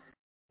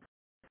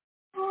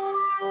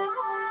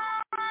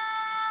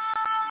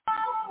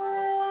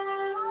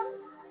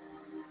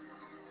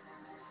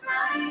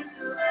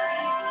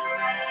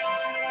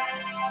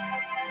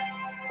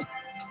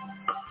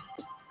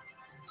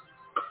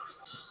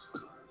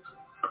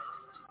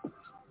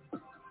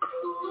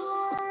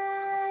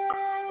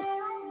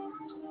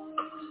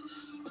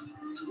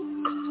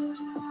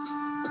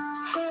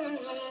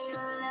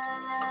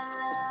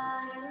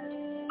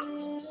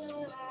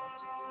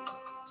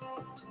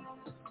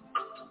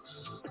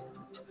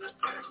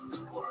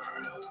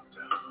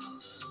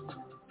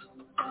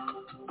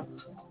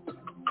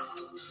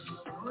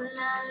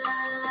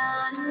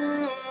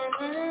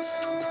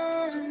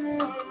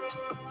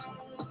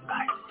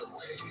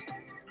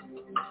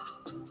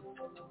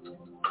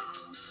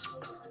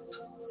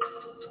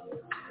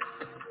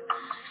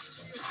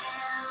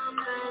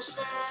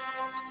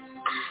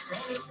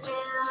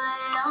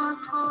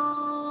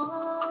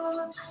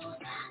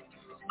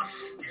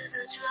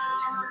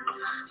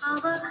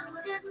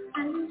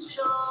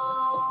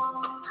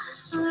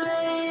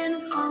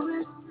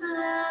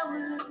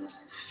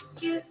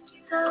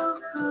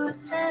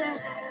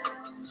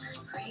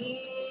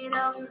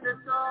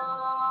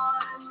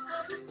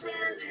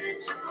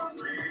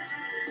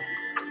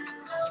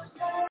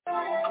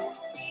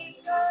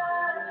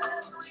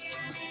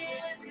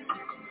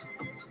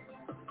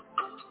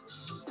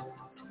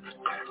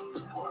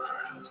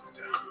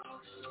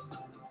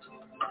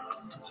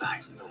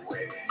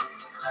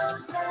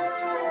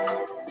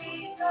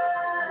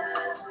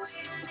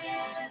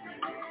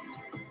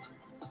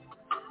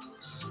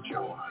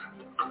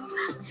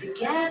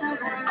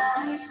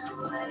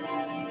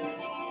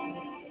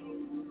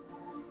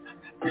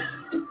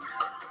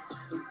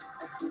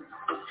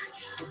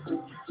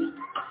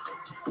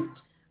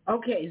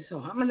 Okay, so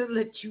I'm going to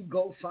let you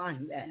go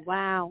find that.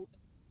 Wow.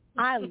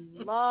 I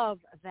love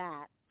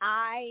that.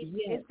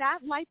 Is that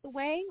Light the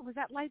Way? Was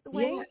that Light the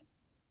Way? Yeah,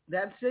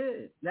 that's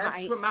it.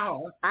 That's from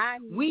our...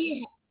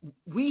 We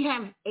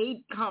have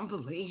 8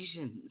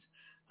 compilations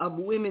of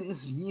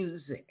women's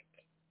music.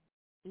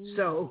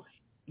 So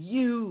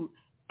you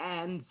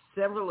and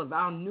several of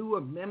our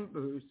newer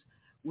members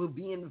will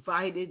be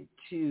invited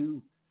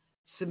to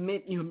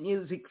submit your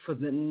music for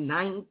the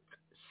 9th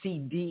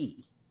CD.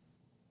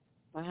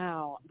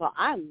 Wow. Well,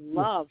 I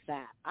love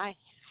that. I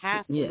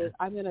have to. Yeah.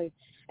 I'm going to,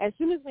 as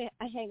soon as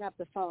I hang up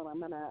the phone, I'm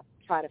going to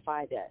try to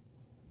find it.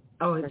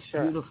 Oh, it's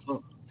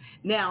beautiful.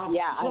 Now,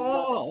 yeah,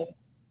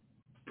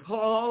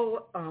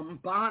 Paul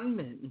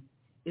Bondman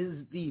is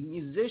the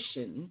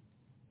musician,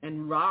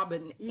 and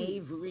Robin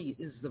Avery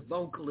is the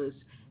vocalist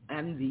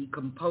and the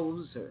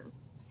composer.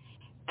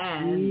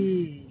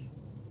 And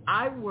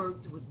I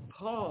worked with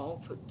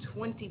Paul for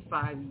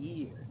 25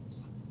 years.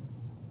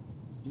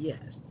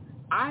 Yes.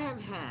 I have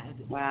had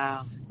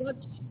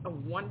such a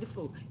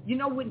wonderful,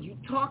 when you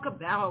talk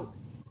about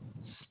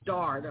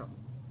stardom,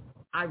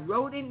 I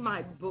wrote in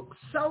my book,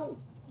 So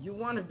You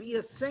Want to Be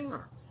a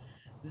Singer,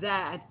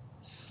 that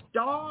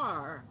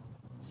star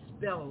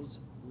spells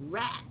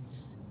rats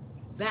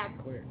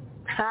backwards.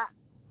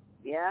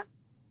 Yeah.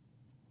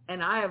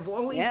 And I have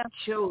always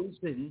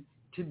chosen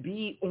to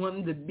be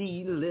on the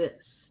B list.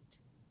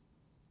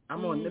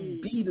 I'm on the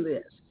B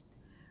list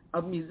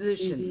of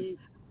musicians.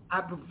 I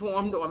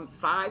performed on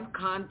 5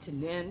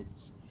 continents.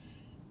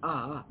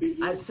 I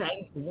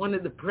sang for one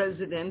of the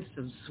presidents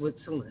of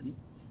Switzerland.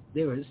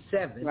 There were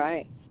 7.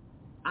 Right.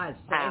 I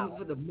sang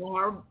for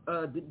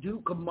the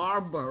Duke of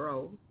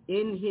Marlborough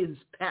in his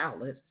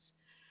palace.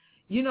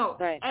 And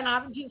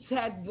I've just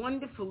had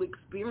wonderful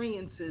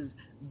experiences.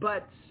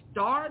 But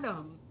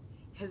stardom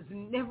has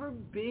never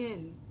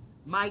been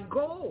my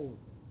goal.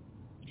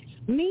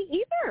 Me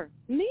either.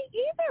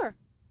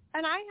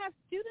 And I have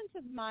students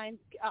of mine,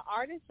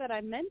 artists that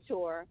I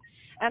mentor,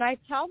 and I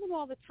tell them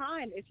all the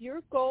time, if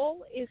your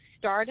goal is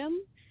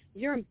stardom,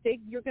 you're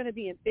going to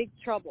be in big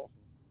trouble.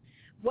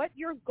 What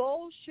your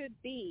goal should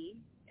be,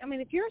 I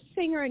mean, if you're a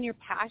singer and you're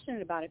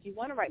passionate about it, if you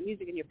want to write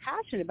music and you're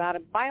passionate about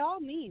it, by all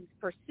means,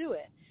 pursue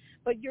it.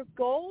 But your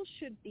goal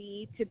should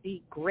be to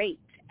be great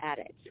at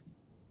it.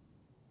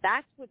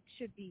 That's what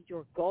should be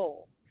your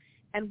goal.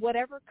 And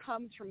whatever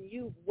comes from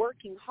you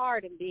working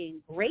hard and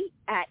being great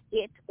at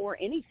it, or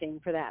anything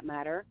for that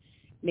matter,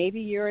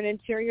 maybe you're an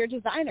interior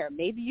designer,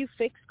 maybe you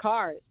fix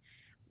cars,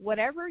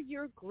 whatever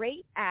you're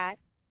great at,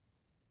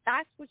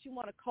 that's what you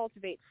want to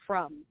cultivate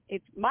from.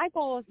 My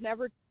goal is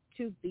never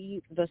to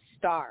be the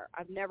star.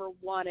 I've never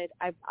wanted.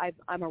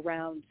 I'm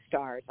around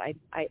stars.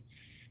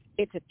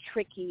 It's a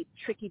tricky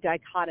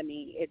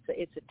dichotomy.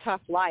 It's a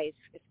tough life,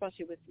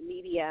 especially with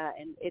media,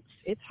 and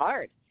it's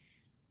hard.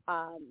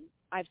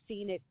 I've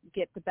seen it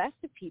get the best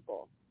of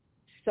people.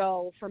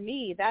 So for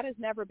me, that has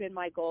never been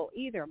my goal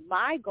either.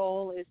 My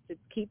goal is to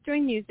keep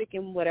doing music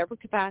in whatever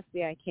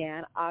capacity I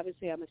can.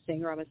 Obviously, I'm a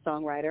singer, I'm a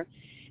songwriter,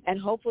 and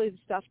hopefully the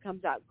stuff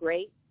comes out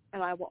great,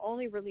 and I will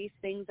only release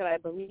things that I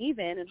believe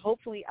in, and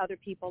hopefully other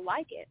people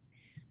like it.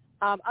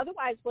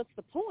 Otherwise, what's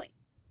the point?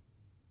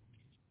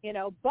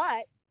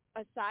 But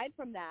aside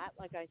from that,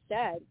 like I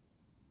said,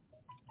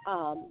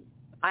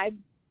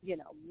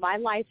 my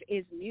life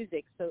is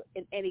music, so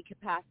in any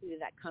capacity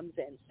that comes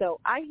in. So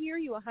I hear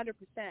you 100%.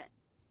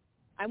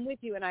 I'm with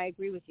you, and I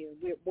agree with you.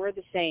 We're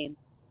the same.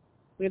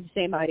 We have the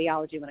same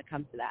ideology when it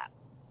comes to that.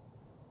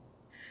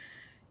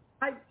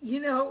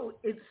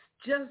 It's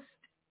just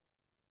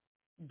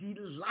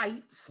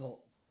delightful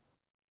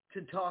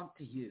to talk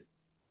to you.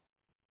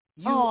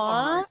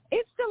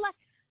 It's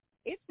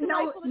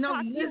delightful to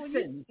talk to you.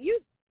 Listen.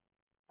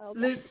 Okay.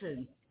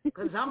 Listen,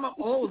 because I'm an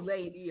old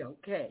lady,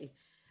 okay?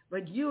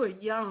 But you are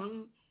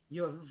young,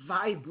 you're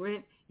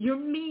vibrant, you're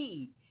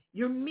me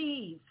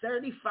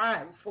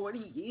 35,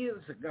 40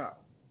 years ago.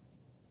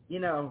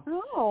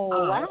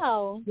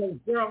 Wow. Your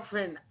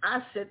girlfriend,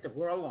 I set the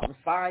world on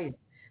fire.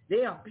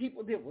 There are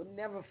people that will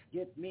never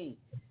forget me.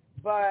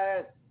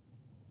 But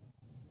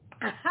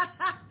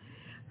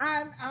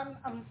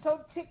I'm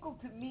so tickled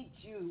to meet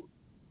you,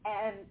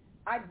 and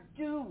I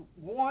do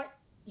want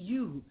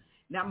you.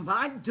 Now,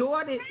 my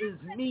daughter is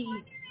me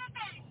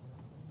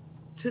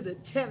to the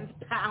 10th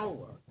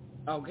power,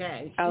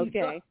 okay?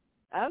 Okay.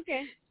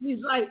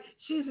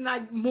 She's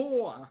like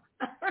more.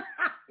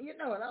 You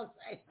know what I'm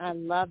saying? I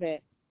love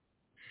it.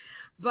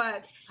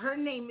 But her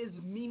name is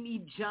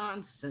Mimi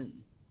Johnson.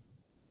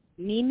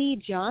 Mimi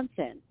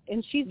Johnson.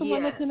 And she's the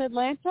one that's in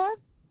Atlanta?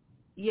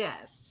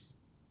 Yes.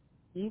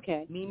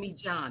 Okay. Mimi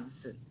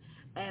Johnson.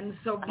 And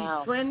so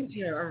befriend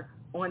her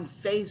on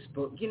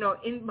Facebook,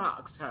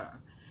 inbox her.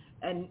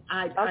 And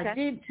I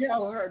did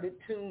tell her to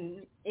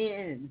tune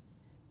in,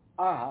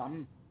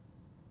 but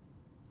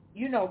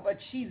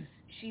she's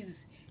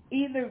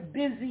either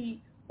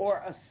busy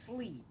or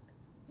asleep.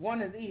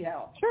 One of the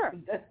help. Sure.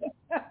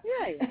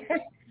 Yeah.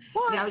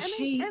 Well, now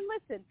and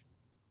listen,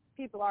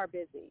 people are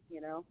busy,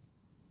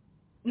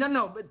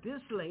 No, but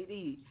this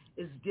lady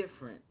is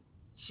different.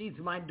 She's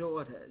my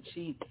daughter.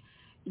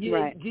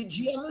 Right. Did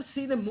you ever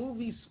see the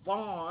movie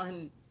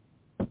Spawn?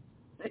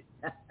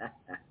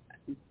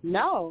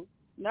 No,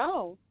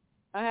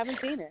 I haven't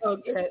seen it.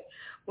 Okay.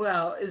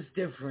 Well, it's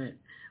different,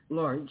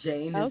 Laura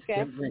Jane. It's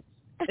different.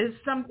 It's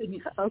something.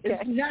 Okay.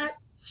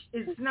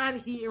 It's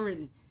not hear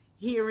and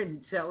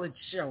tell. It's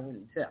show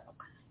and tell.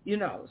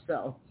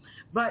 So.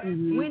 But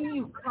when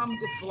you come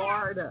to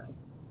Florida,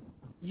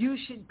 you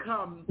should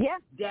come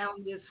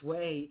down this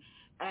way.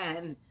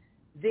 And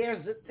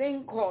there's a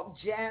thing called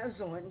Jazz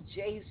on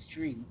J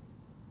Street.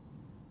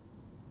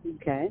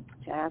 Okay,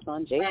 Jazz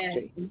on J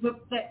Street.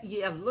 Look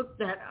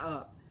that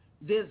up.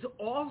 There's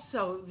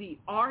also the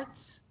Arts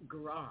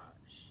Garage.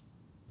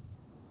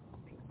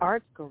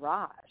 Arts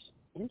Garage.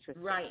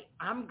 Interesting. Right.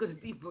 I'm going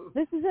to be.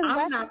 This is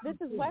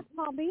West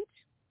Palm Beach?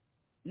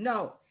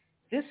 No.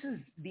 This is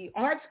the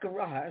Arts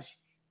Garage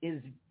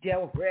is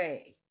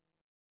Delray.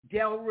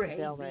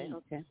 Delray.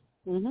 Okay.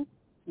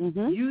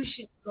 You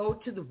should go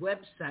to the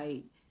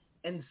website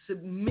and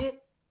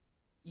submit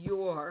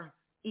your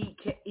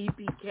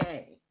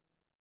EPK.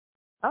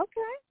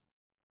 Okay.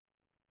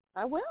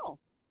 I will.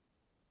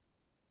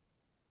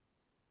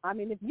 I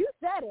mean, if you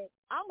said it,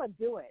 I'm going to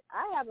do it.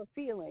 I have a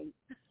feeling.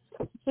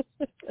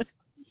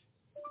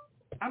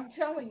 I'm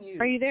telling you.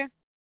 Are you there?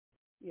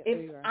 Yeah,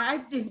 if I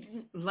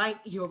didn't like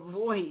your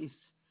voice,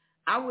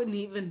 I wouldn't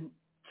even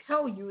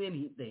tell you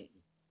anything.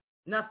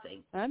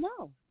 Nothing. I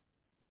know.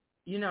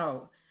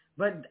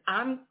 But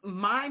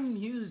my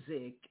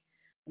music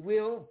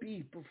will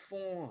be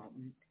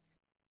performed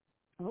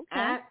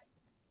at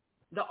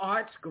the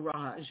Arts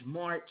Garage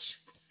March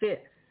 5th.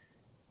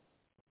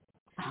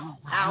 Oh,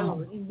 wow.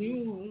 Our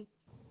new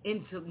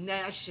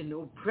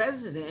international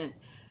president,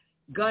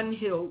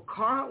 Gunhill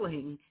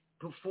Carling,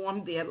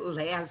 performed there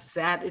last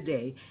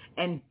Saturday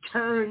and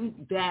turned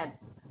that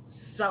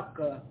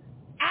sucker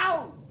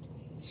out.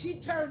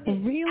 She turned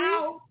it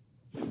out.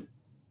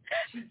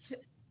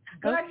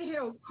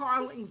 Gunhill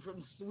Carling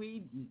from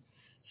Sweden.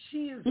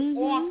 She is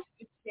off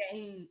the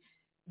chain.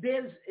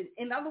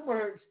 In other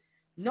words,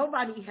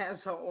 nobody has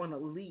her on a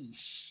leash.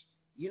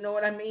 You know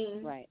what I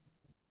mean? Right.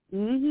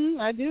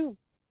 I do.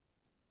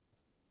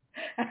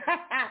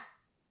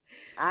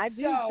 I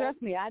do. So,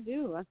 trust me, I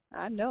do.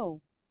 I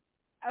know.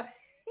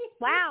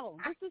 Wow,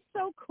 this is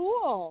so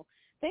cool.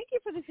 Thank you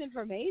for this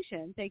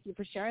information. Thank you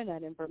for sharing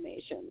that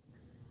information.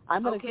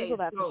 I'm going to Google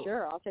that for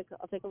sure. I'll take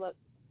a look.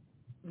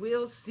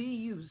 We'll see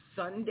you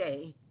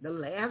Sunday, the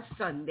last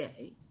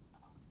Sunday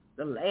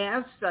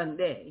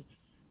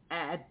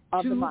at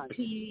 2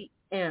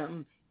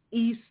 p.m.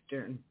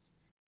 Eastern,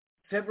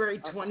 February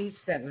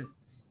 27th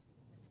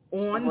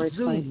on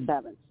Zoom.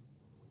 27th.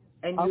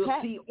 And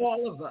you'll see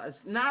all of us,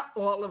 not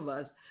all of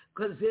us,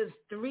 because there's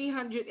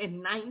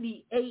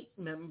 398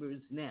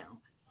 members now,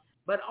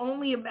 but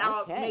only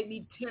about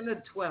maybe 10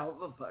 or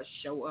 12 of us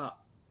show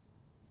up.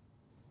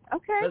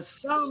 Okay. But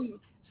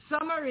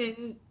some are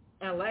in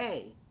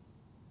L.A.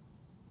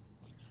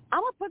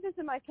 I'm going to put this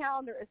in my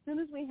calendar. As soon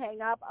as we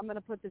hang up, I'm going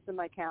to put this in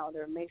my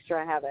calendar and make sure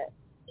I have it.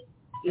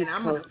 And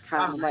I'm going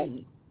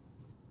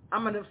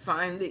to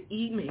find the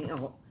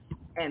email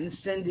and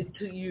send it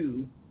to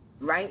you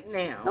right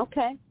now.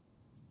 Okay.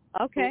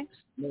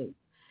 Oops.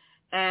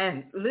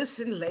 And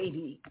listen,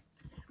 lady,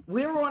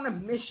 we're on a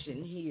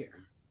mission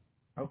here.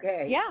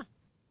 Okay? Yeah.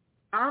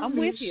 I'm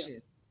with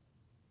you.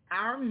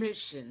 Our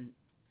mission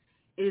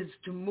is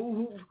to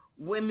move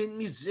women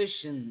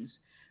musicians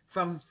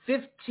from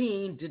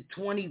 15 to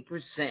 20%.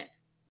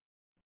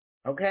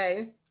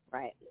 Okay?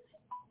 Right.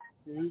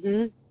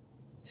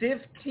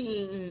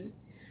 15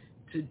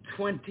 to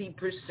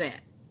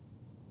 20%.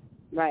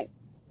 Right.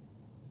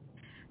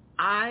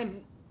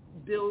 I'm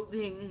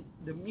building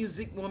the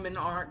Music Woman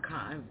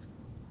Archive,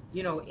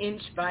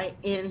 inch by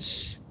inch,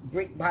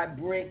 brick by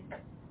brick.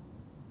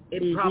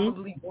 It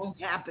probably won't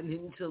happen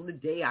until the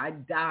day I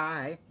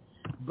die,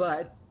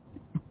 but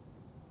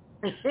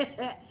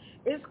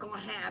it's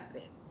going to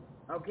happen,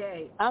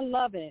 okay? I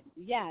love it.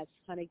 Yes,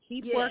 honey.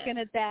 Keep working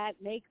at that.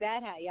 Make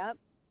that happen.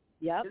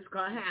 Yep. It's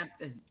going to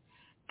happen.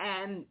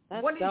 And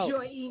what is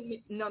your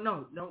email?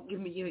 No, don't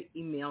give me your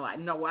email. I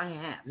know I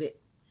have it.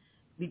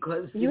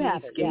 Because you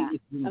have it,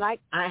 and I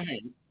have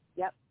it.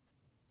 Yep.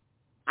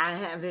 I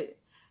have it,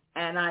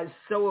 and I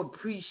so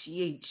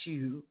appreciate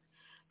you,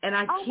 and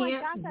I can't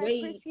wait. I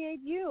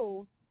appreciate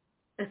you.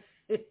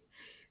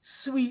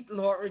 Sweet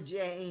Laura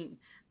Jane,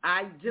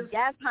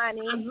 yes,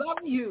 honey. I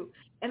love you,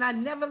 and I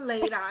never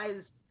laid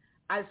eyes.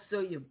 I saw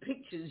your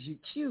pictures, you're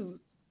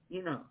cute,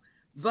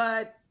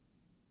 but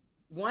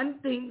one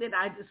thing that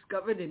I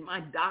discovered in my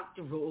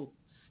doctoral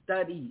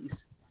studies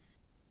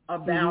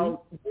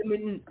about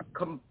women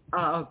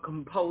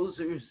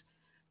composers,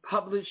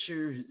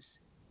 publishers,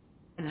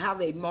 and how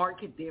they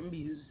market their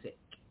music.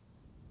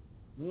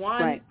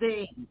 One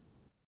thing.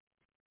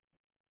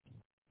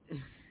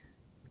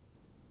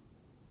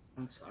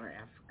 I'm sorry,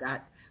 I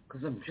forgot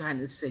because I'm trying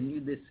to send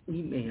you this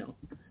email.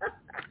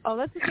 Oh,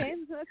 that's okay.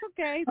 That's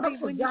okay.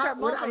 When you start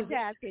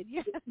multitasking.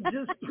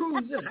 Just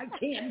proves that I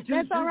can't do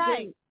That's all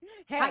right.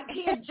 Hey. I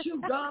can't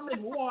chew gum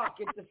and walk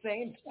at the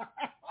same time.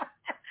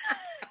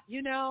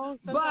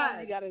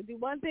 Sometimes you got to do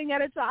one thing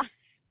at a time.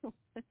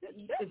 First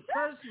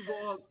of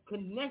all,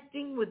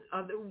 connecting with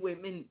other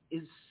women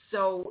is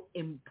so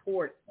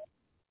important.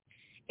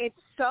 It's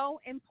so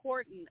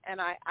important,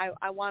 and I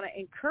want to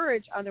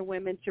encourage other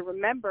women to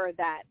remember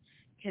that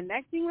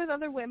connecting with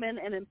other women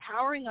and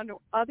empowering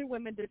other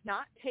women does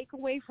not take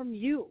away from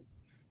you.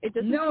 It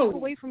doesn't take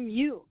away from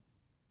you.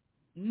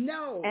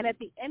 No. And at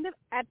the end of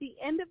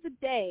the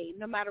day,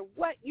 no matter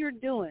what you're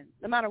doing,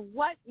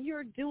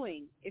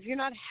 if you're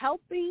not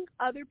helping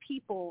other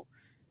people,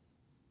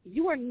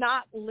 you are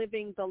not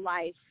living the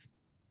life.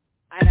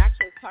 I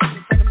actually was talking to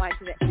a friend of mine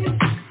today.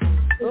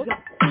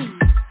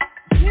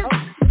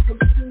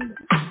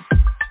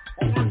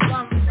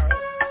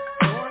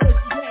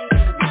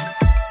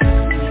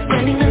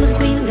 Standing in the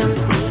kingdom,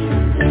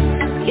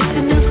 it's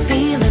a new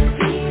feeling.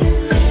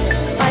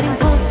 Fighting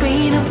for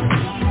freedom,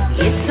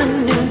 it's a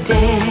new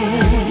day.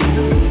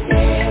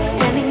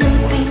 Standing in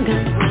the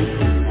kingdom,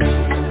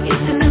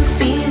 it's a new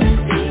feeling.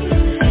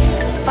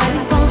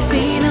 Fighting for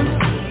freedom,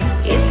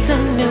 it's a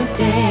new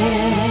day.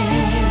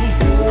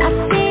 I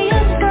see a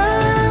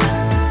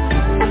sun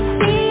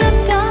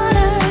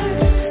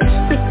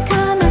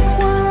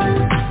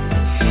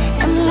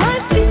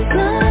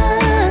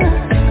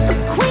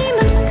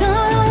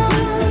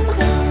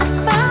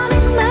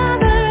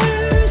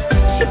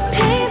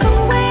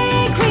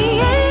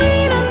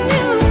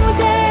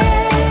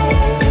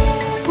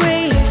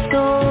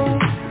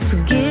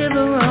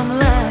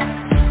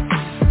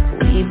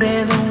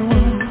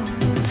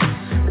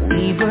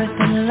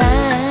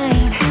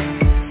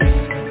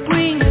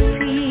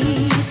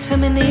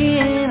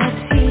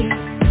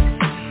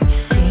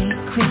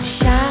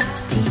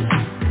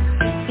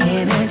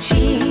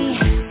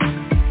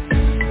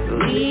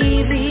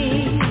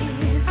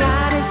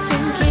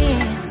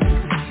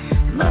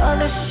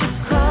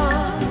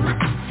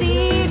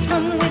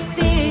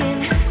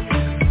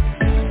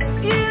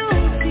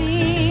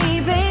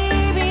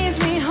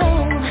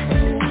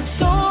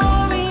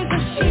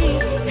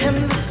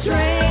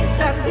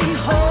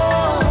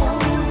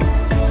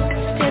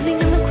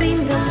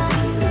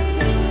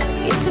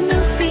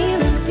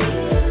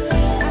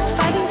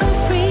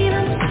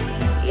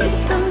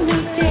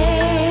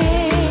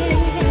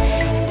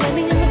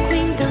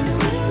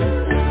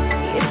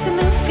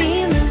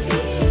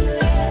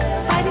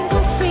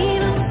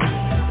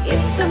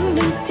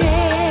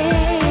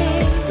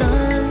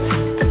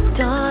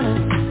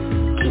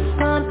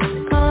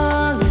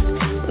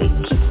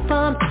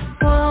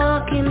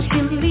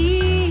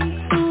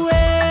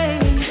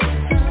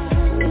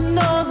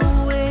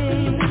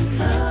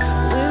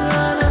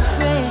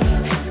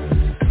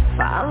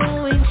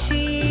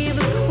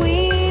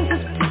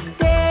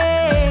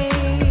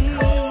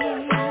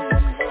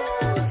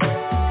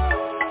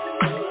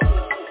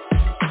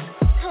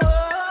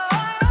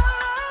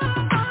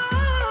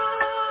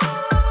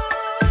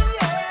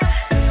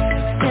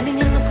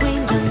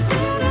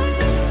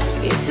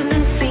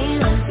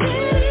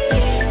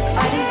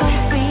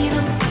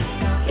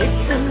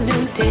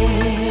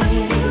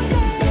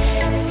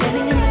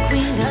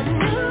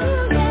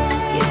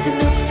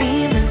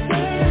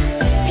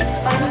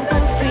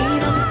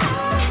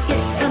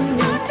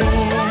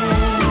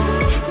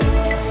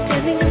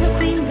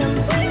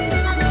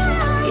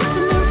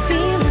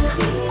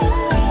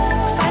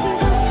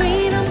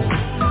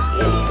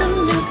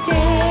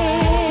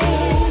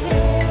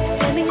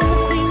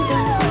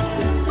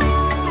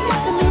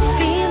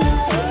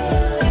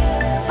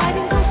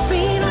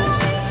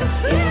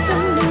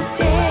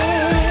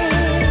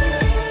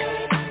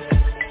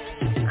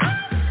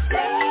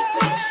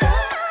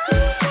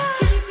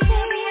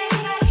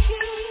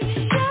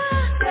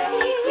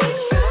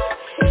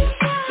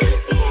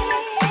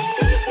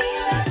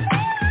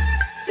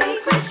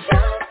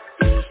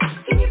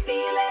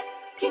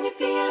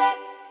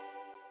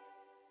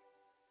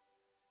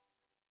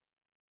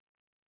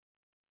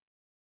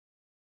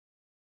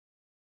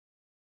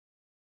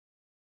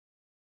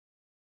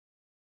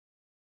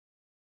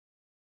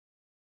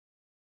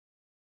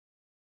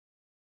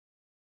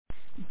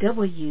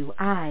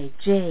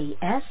WIJSF.com.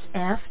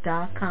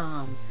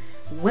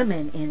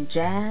 Women in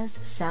Jazz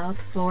South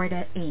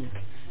Florida, Inc.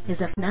 is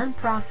a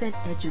nonprofit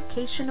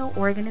educational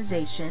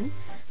organization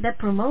that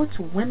promotes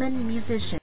women musicians